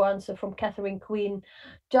to your answer from Catherine Queen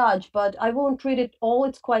Judge, but I won't read it all.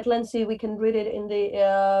 It's quite lengthy. We can read it in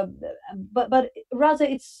the, but rather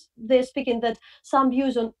they're speaking that some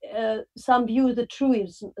view the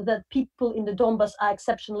truism that people in the Donbas are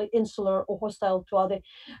exceptionally insular or hostile to other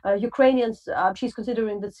Ukrainians. She's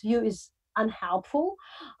considering this view is unhelpful,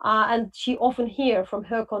 and she often hear from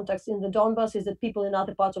her contacts in the Donbas is that people in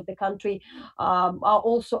other parts of the country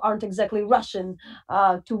aren't exactly Russian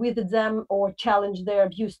to visit them or challenge their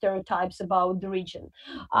view stereotypes about the region.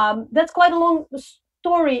 That's quite a long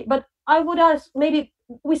story, but I would ask, maybe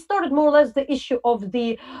we started more or less the issue of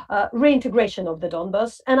the reintegration of the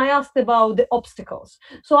Donbas, and I asked about the obstacles.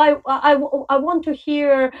 So I want to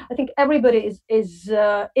hear, I think everybody is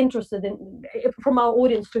interested in, from our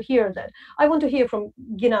audience, to hear that. I want to hear from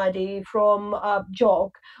Gennady, from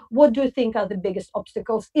Jok. What do you think are the biggest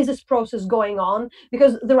obstacles? Is this process going on?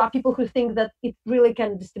 Because there are people who think that it really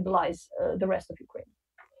can destabilize the rest of Ukraine.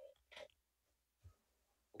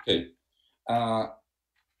 Okay.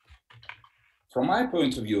 From my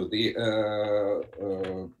point of view, the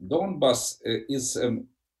Donbas is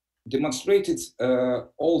demonstrated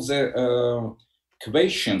all the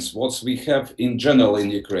questions what we have in general in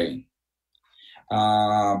Ukraine,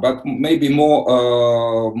 but maybe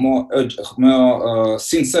more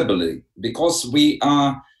sensibly, because we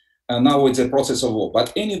are now in the process of war.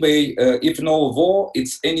 But anyway, if no war,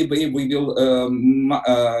 it's anyway we will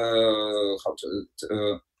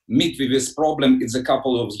meet with this problem in a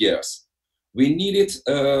couple of years. We needed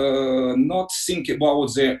not think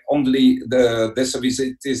about only the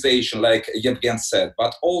desovietization, like Yevgen said,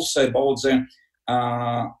 but also about the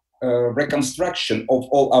reconstruction of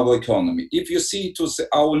all our economy. If you see to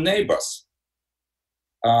our neighbors,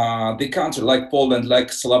 the country like Poland,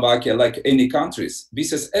 like Slovakia, like any countries,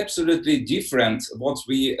 this is absolutely different what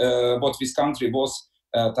this country was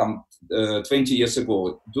 20 years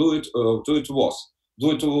ago. Due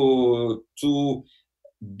to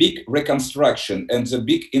big reconstruction and the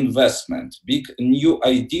big investment, big new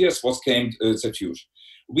ideas what came to the future.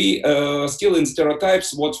 We still in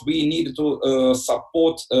stereotypes what we need to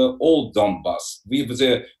support all Donbas with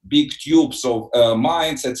the big tubes of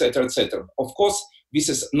mines, etc., etc. Of course, this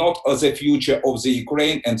is not the future of the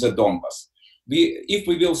Ukraine and the Donbas. If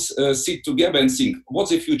we will sit together and think,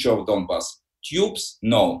 what's the future of Donbas? Tubes?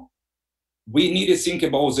 No. We need to think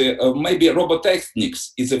about the maybe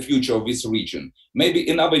robotechnics is the future of this region. Maybe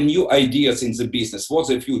another new ideas in the business. What's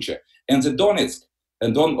the future? And the Donetsk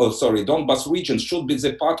and Donbas region should be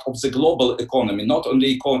the part of the global economy, not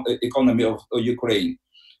only economy of Ukraine.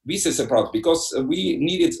 This is a part because we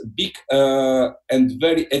needed big and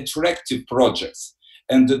very attractive projects,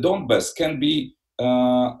 and the Donbas can be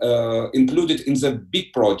included in the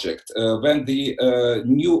big project when the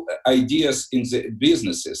new ideas in the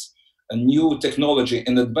businesses, new technology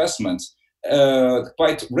and investments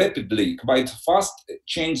quite rapidly, quite fast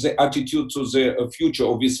change the attitude to the future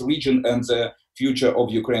of this region and the future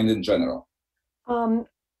of Ukraine in general.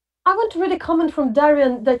 I want to read a comment from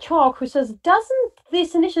Darian Dachok, who says, doesn't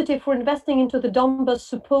this initiative for investing into the Donbas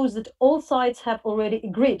suppose that all sides have already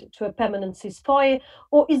agreed to a permanent ceasefire,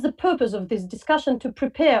 or is the purpose of this discussion to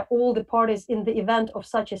prepare all the parties in the event of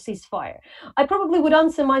such a ceasefire? I probably would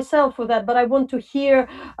answer myself for that, but I want to hear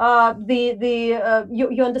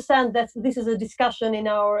you understand that this is a discussion in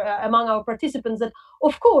our among our participants, that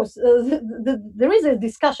of course there is a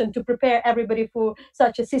discussion to prepare everybody for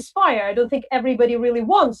such a ceasefire. I don't think everybody really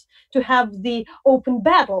wants to have the open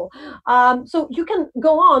battle. So you can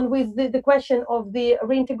go on with the question of the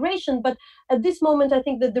reintegration, but at this moment, I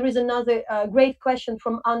think that there is another great question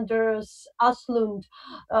from Anders Aslund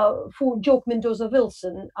for Joke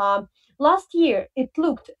Mendoza-Wilson. Last year, it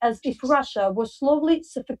looked as if Russia was slowly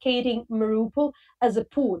suffocating Mariupol as a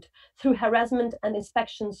port through harassment and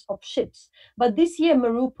inspections of ships. But this year,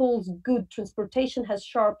 Mariupol's good transportation has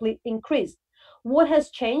sharply increased. What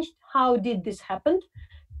has changed? How did this happen?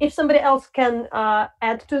 If somebody else can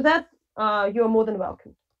add to that, you're more than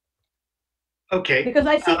welcome. Okay. Because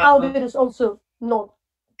I see Albert is also not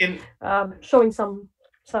showing some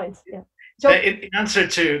signs. Yeah. In answer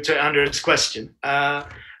to Andrew's question,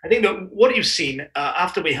 I think that what you've seen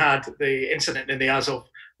after we had the incident in the Azov,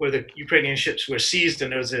 where the Ukrainian ships were seized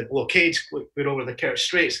and there was a blockade put over the Kerch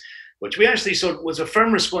Straits, which we actually saw was a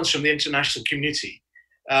firm response from the international community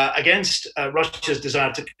against Russia's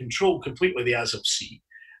desire to control completely the Azov Sea.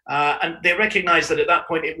 And they recognized that at that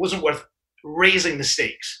point it wasn't worth raising the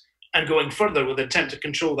stakes and going further with the attempt to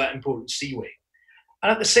control that important seaway.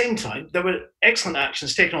 And at the same time, there were excellent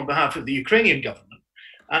actions taken on behalf of the Ukrainian government,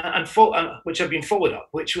 which have been followed up,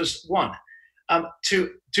 which was one,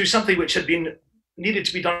 to do something which had been needed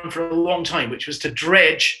to be done for a long time, which was to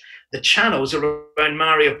dredge the channels around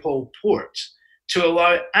Mariupol port to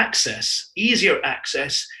allow access, easier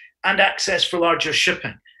access, and access for larger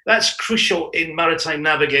shipping. That's crucial in maritime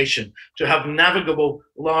navigation, to have navigable,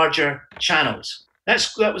 larger channels.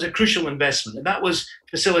 That was a crucial investment, and that was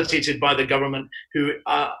facilitated by the government, who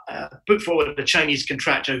put forward a Chinese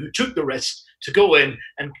contractor who took the risk to go in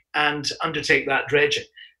and undertake that dredging.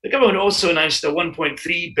 The government also announced a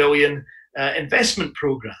 1.3 billion investment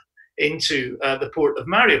program into the port of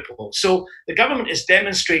Mariupol. So the government has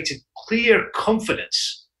demonstrated clear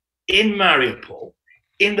confidence in Mariupol,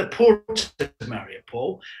 in the port of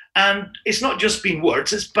Mariupol, and it's not just been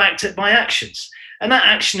words, it's backed it by actions. And that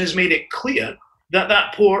action has made it clear that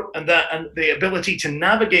that port and the ability to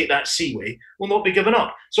navigate that seaway will not be given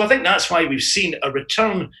up. So I think that's why we've seen a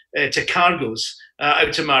return to cargoes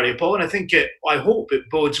out to Mariupol, and I hope it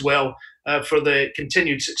bodes well for the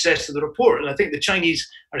continued success of the report. And I think the Chinese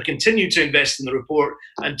are continuing to invest in the report,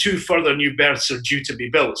 and 2 further new berths are due to be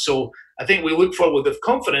built. So I think we look forward with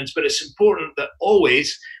confidence, but it's important that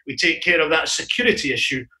always we take care of that security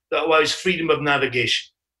issue that allows freedom of navigation.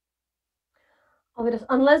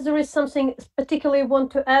 Unless there is something particularly you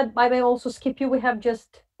want to add, I may also skip you. We have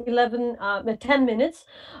just 10 minutes,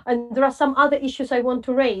 and there are some other issues I want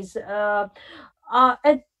to raise.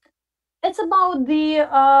 It's about the,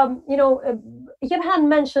 Yevhen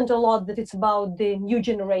mentioned a lot that it's about the new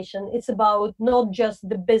generation. It's about not just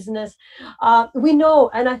the business. We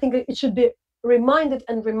know, and I think it should be reminded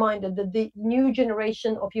that the new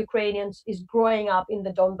generation of Ukrainians is growing up in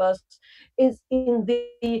the Donbas, is in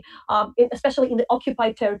the especially in the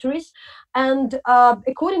occupied territories. And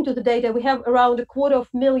according to the data, we have around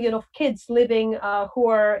 250,000 of kids living who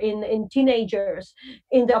are in teenagers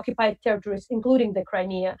in the occupied territories, including the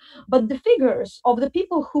Crimea. But the figures of the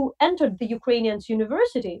people who entered the Ukrainians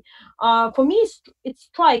university, for me, it's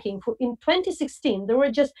striking. In 2016, there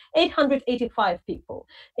were just 885 people.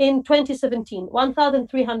 In 2017,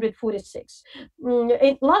 1,346.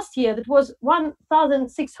 Last year, that was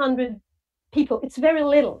 1,600 people. It's very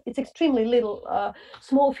little. It's extremely little,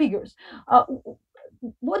 small figures.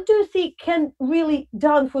 What do you think can really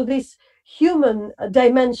done for this human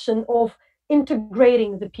dimension of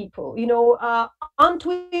integrating the people? Aren't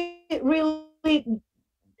we really?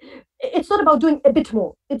 It's not about doing a bit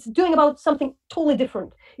more. It's doing about something totally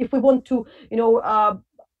different. If we want to,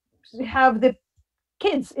 have the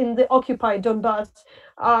kids in the occupied Donbas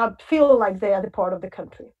feel like they are the part of the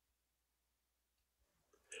country.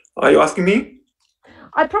 Are you asking me?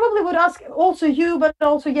 I probably would ask also you, but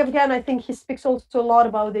also Yevgen. I think he speaks also a lot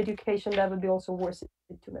about education. That would be also worth it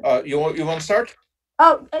to mention. You want to start?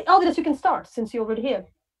 Alvidas, you can start since you're already here.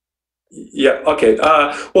 Yeah, okay.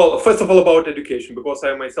 Well, first of all, about education, because I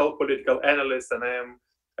am myself political analyst and I am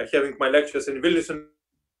having my lectures in Vilnius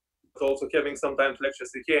also having sometimes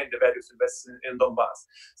lectures here in the various universities in Donbas.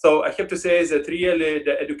 So I have to say that really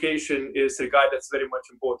the education is regarded as very much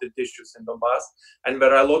important issues in Donbas, and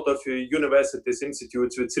there are a lot of universities,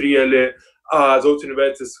 institutes, which really those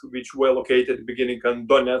universities which were located beginning in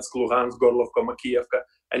Donetsk, Luhansk, Gorlovka, Makiivka,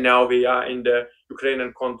 and now we are in the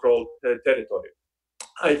Ukrainian controlled territory.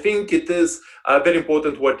 I think it is very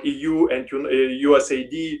important what EU and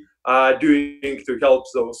USAID are doing to help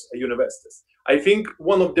those universities. I think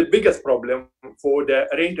one of the biggest problems for the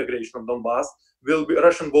reintegration of Donbas will be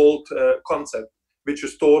Russian Vault concept, which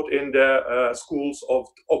is taught in the schools of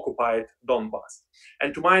occupied Donbas.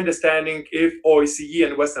 And to my understanding, if OSCE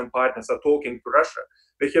and Western partners are talking to Russia,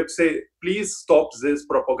 they have to say, please stop this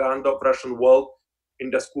propaganda of Russian world in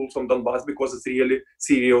the schools from Donbas, because it's really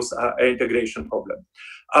serious integration problem.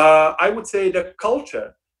 I would say the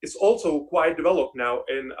culture is also quite developed now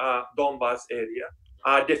in Donbas area.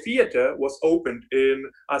 The theater was opened in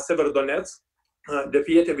Severodonetsk, the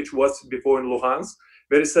theater which was before in Luhansk.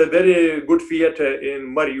 There is a very good theater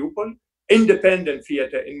in Mariupol, independent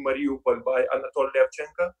theater in Mariupol by Anatoly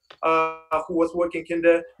Levchenko, who was working in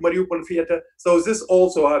the Mariupol theater. So this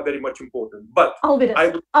also are very much important. But I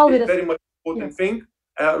would say very much important thing,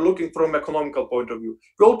 looking from economical point of view.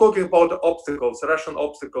 We're all talking about the obstacles, Russian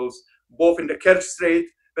obstacles, both in the Kerch Strait,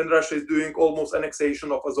 when Russia is doing almost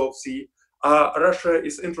annexation of Azov Sea. Russia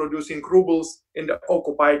is introducing rubles in the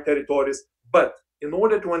occupied territories. But in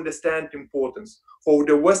order to understand the importance for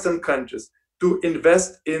the Western countries to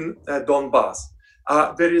invest in Donbas,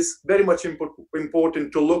 there is very much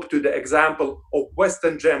important to look to the example of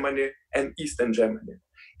Western Germany and Eastern Germany.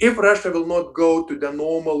 If Russia will not go to the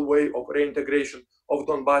normal way of reintegration of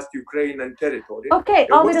Donbas to Ukrainian territory. Okay,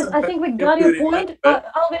 Alvydas, I think we got your point.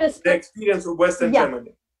 Alvydas, the experience of Western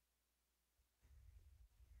Germany.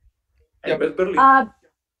 Yeah.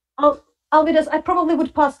 Alvydas, I probably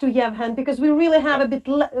would pass to Yevhen because we really have a bit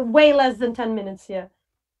way less than 10 minutes here.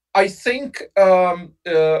 I think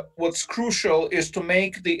what's crucial is to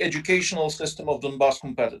make the educational system of Donbas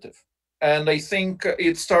competitive. And I think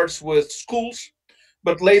it starts with schools,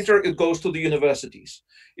 but later it goes to the universities.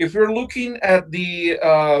 If you're looking at the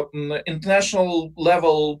international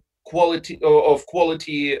level quality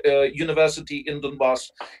university in Donbas,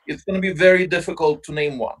 it's going to be very difficult to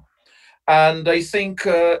name one. And I think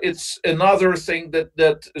it's another thing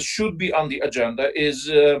that should be on the agenda is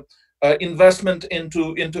investment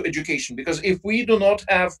into education. Because if we do not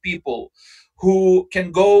have people who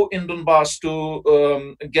can go in Donbas to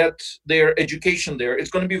get their education there,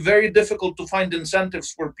 it's going to be very difficult to find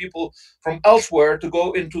incentives for people from elsewhere to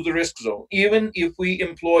go into the risk zone, even if we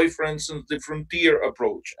employ, for instance, the frontier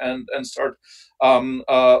approach and start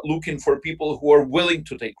looking for people who are willing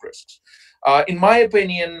to take risks. In my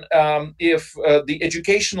opinion, if the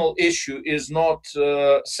educational issue is not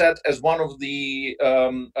set as one of the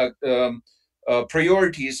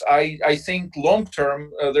priorities, I think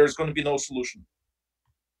long-term there's going to be no solution.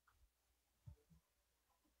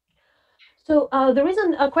 So there is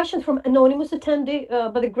a question from anonymous attendee,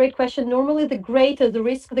 but a great question. Normally, the greater the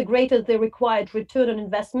risk, the greater the required return on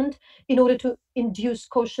investment in order to induce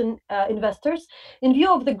caution investors. In view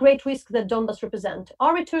of the great risk that Donbas represent,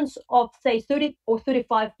 are returns of, say, 30 or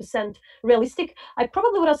 35% realistic? I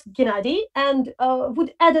probably would ask Gennady and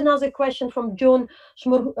would add another question from John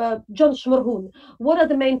Shmurhun. What are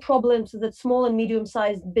the main problems that small and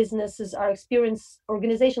medium-sized businesses are experiencing?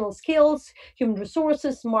 Organizational skills, human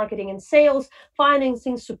resources, marketing and sales,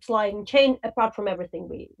 financing, supply chain, apart from everything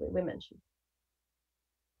we mentioned.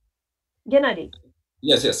 Gennady.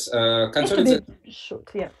 Yes. Concerning the short,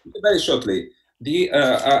 very shortly,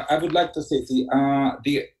 I would like to say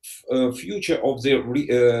the future of the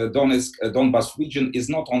Donbas region is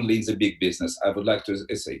not only in the big business. I would like to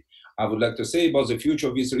say about the future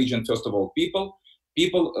of this region. First of all, people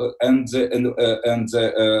and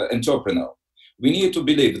entrepreneur. We need to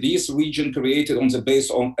believe this region created on the base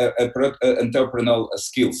on entrepreneurial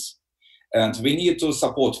skills. And we need to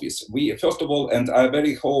support this. We, first of all, and I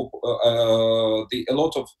very hope a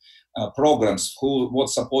lot of programs what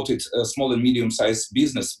supported small and medium-sized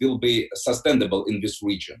business will be sustainable in this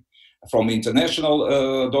region. From international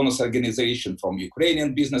donors organization, from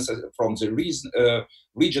Ukrainian businesses, from the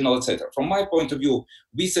regional, etc. From my point of view,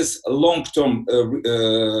 this is a long-term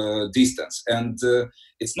distance, and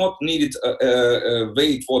it's not needed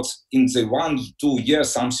wait what in the 1-2 years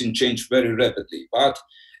something changed very rapidly, but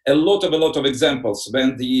a lot of examples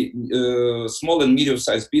when the small and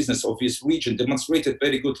medium-sized business of this region demonstrated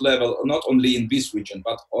very good level, not only in this region,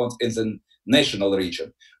 but in the national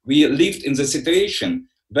region. We lived in the situation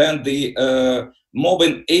when the more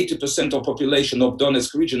than 80% of population of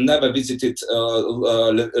Donetsk region never visited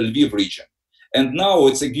Lviv region. And now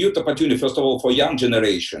it's a good opportunity, first of all, for young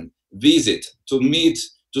generation, visit, to meet,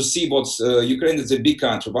 to see what's, Ukraine is a big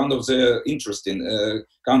country, one of the interesting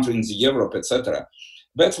countries in Europe, etc.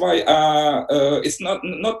 That's why it's not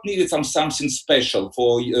needed something special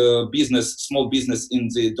for business, small business in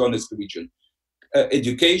the Donetsk region.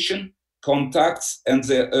 Education, contacts, and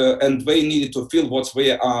they needed to feel what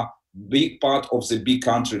they are big part of the big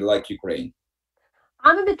country like Ukraine.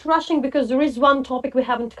 I'm a bit rushing because there is one topic we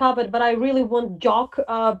haven't covered, but I really want Jock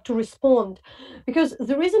to respond, because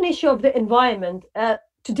there is an issue of the environment.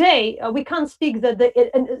 Today, we can't speak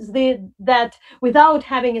that without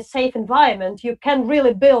having a safe environment, you can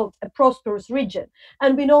really build a prosperous region.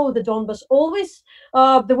 And we know the Donbas always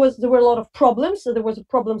there were a lot of problems. So there was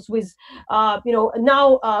problems with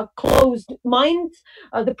now closed mines,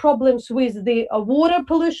 the problems with the water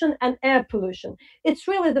pollution and air pollution. It's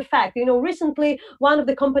really the fact. Recently one of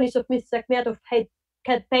the companies of Mr. Akhmetov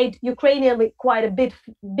had paid Ukrainian quite a big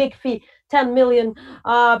fee, 10 million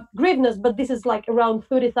hryvnias, but this is like around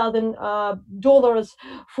 $30,000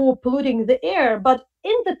 for polluting the air. But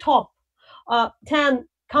in the top 10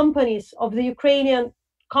 companies of the Ukrainian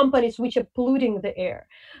companies which are polluting the air,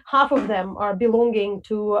 half of them are belonging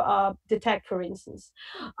to DTEC, for instance.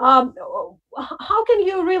 How can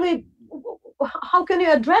you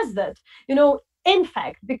address that? In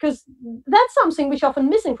fact, because that's something which often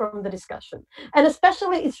missing from the discussion, and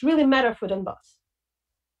especially it's really matter for Donbas.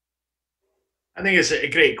 I think it's a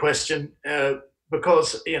great question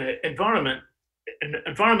because environment and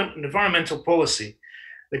environmental policy,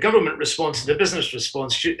 the government response, the business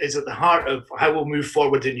response is at the heart of how we'll move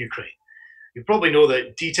forward in Ukraine. You probably know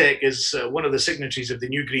that DTEC is one of the signatories of the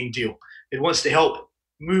New Green Deal. It wants to help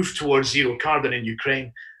move towards zero carbon in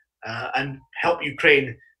Ukraine and help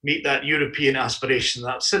Ukraine meet that European aspiration,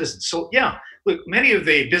 that citizens. So yeah, look, many of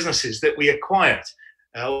the businesses that we acquired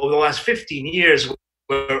over the last 15 years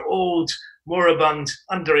were old, moribund,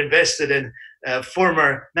 underinvested in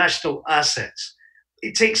former national assets.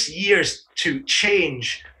 It takes years to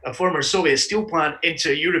change a former Soviet steel plant into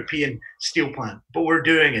a European steel plant, but we're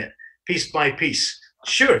doing it piece by piece.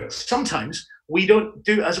 Sure, sometimes we don't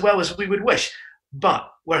do as well as we would wish,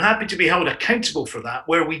 but we're happy to be held accountable for that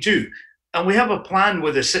where we do. And we have a plan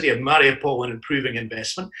with the city of Mariupol in improving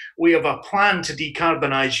investment. We have a plan to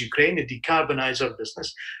decarbonize Ukraine and decarbonize our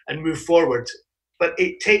business and move forward. But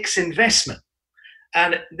it takes investment.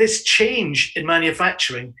 And this change in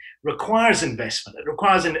manufacturing requires investment. It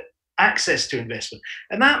requires an access to investment.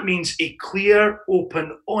 And that means a clear,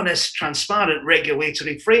 open, honest, transparent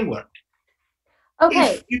regulatory framework.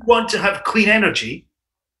 Okay. If you want to have clean energy,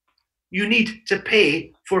 you need to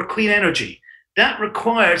pay for clean energy. That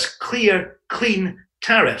requires clear, clean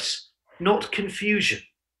tariffs, not confusion.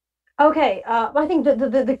 Okay, I think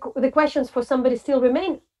the questions for somebody still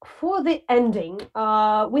remain. For the ending,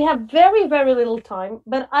 we have very, very little time,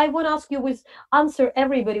 but I want to ask you answer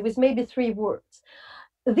everybody with maybe 3 words.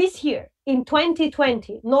 This year, in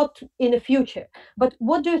 2020, not in the future, but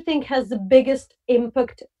what do you think has the biggest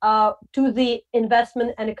impact to the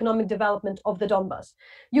investment and economic development of the Donbas?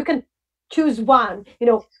 You can choose one,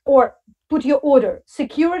 or put your order: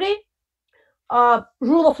 security,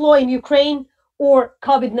 rule of law in Ukraine, or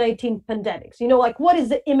COVID-19 pandemics. What is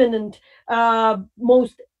the imminent,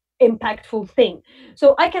 most impactful thing?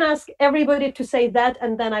 So I can ask everybody to say that,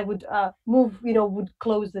 and then I would would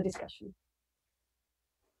close the discussion.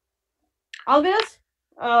 Alvinas,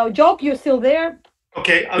 Jock, you're still there?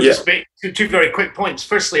 Okay, I'll just make two very quick points.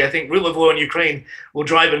 Firstly, I think rule of law in Ukraine will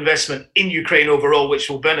drive investment in Ukraine overall, which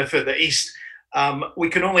will benefit the East. We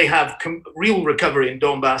can only have real recovery in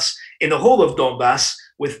Donbas, in the whole of Donbas,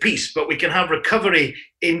 with peace, but we can have recovery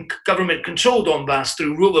in government-controlled Donbas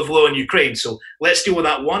through rule of law in Ukraine. So let's deal with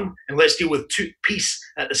that one, and let's deal with peace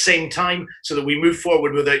at the same time, so that we move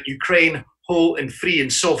forward with a Ukraine whole and free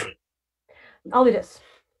and sovereign. Alvidas,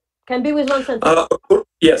 can be with one sentence.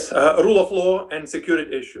 Yes, rule of law and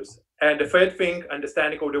security issues. And the third thing,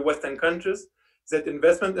 understanding of the Western countries, that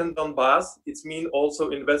investment in Donbas, it's mean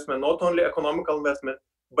also investment, not only economical investment,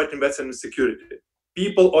 but investment in security.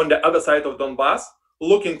 People on the other side of Donbas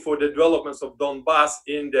looking for the developments of Donbas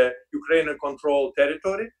in the Ukrainian controlled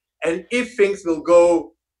territory. And if things will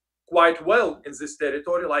go quite well in this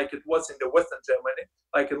territory, like it was in the Western Germany,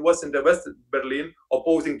 like it was in the Western Berlin,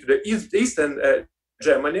 opposing to the Eastern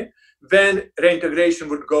Germany, then reintegration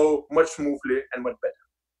would go much smoothly and much better.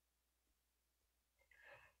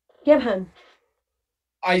 Yevhen.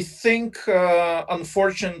 I think,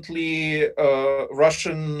 unfortunately,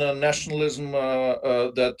 Russian nationalism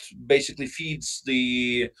that basically feeds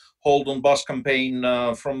the whole Donbas campaign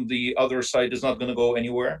from the other side is not going to go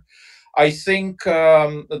anywhere. I think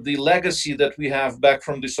the legacy that we have back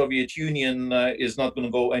from the Soviet Union is not going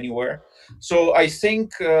to go anywhere. So I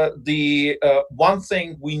think the one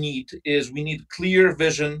thing we need is we need clear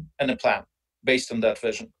vision and a plan based on that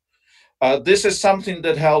vision. This is something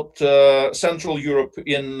that helped Central Europe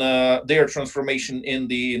in their transformation in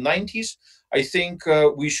the 90s. I think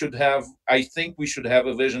we should have. I think we should have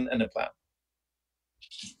a vision and a plan.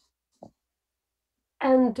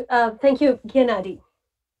 And thank you, Gennady.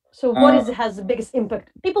 So, what has the biggest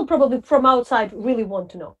impact? People probably from outside really want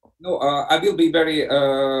to know. No, I will be very,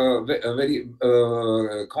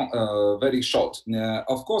 very short.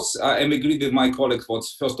 Of course, I am agree with my colleagues.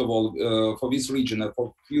 What's first of all for this region and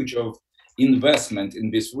for future of investment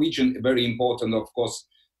in this region, very important. Of course,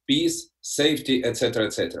 peace, safety, etc.,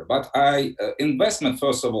 etc. But investment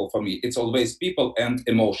first of all for me, it's always people and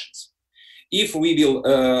emotions. If we will,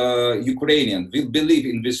 Ukrainian will believe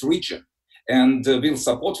in this region and will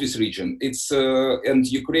support this region, and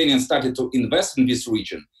Ukrainians started to invest in this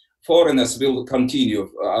region, foreigners will continue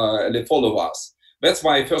follow us. That's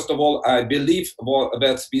why, first of all, I believe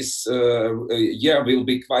that this year will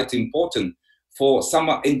be quite important for some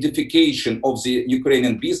identification of the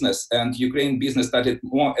Ukrainian business, and Ukrainian business started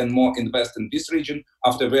more and more invest in this region,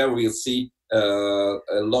 after where we'll see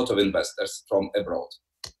a lot of investors from abroad.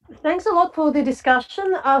 Thanks a lot for the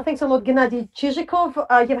discussion. Thanks a lot, Gennady Chizhikov,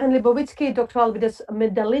 Yevhen Libovitsky, Dr. Alvydas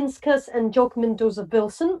Medalinskas, and Jock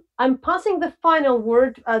Mendoza-Wilson. I'm passing the final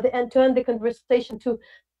word to end the conversation to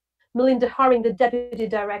Melinda Haring, the Deputy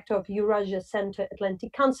Director of Eurasia Center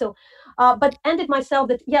Atlantic Council, but ended myself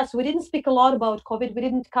that, yes, we didn't speak a lot about COVID. We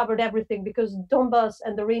didn't cover everything because Donbas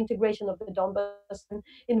and the reintegration of the Donbas and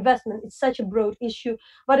investment is such a broad issue.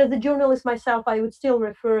 But as a journalist myself, I would still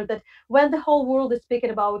refer that when the whole world is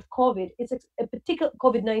speaking about COVID, it's a particular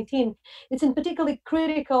COVID-19, it's in particularly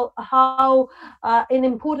critical how and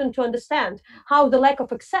important to understand how the lack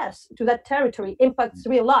of access to that territory impacts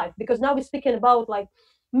real life, because now we're speaking about like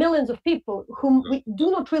millions of people whom we do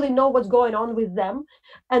not really know what's going on with them.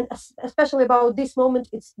 And especially about this moment,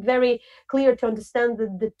 it's very clear to understand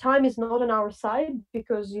that the time is not on our side,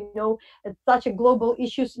 because, you know, at such a global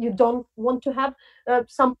issues, you don't want to have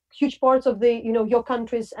some huge parts of the, you know, your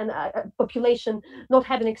countries and population not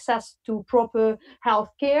having access to proper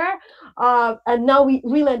health care. And now we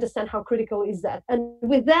really understand how critical is that. And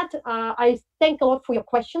with that, I thank a lot for your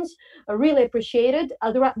questions. I really appreciate it.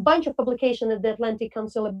 There are a bunch of publications at the Atlantic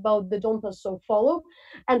Council about the Donbas, so follow.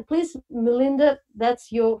 And please, Melinda,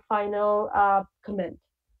 that's your final comment.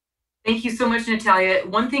 Thank you so much, Natalia.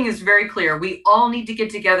 One thing is very clear. We all need to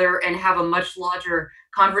get together and have a much larger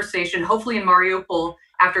conversation, hopefully in Mariupol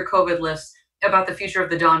after COVID lifts, about the future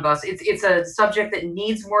of the Donbas. It's a subject that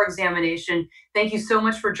needs more examination. Thank you so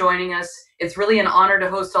much for joining us. It's really an honor to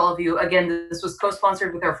host all of you. Again, this was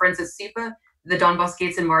co-sponsored with our friends at SIPA, the Donbas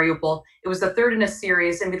Gates in Mariupol. It was the third in a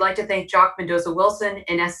series, and we'd like to thank Jock Mendoza-Wilson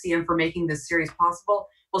and SCM for making this series possible.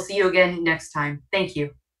 We'll see you again next time. Thank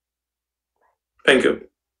you. Thank you.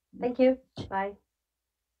 Thank you. Bye.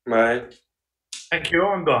 Bye. Thank you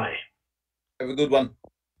and bye. Have a good one.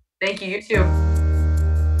 Thank you. You too.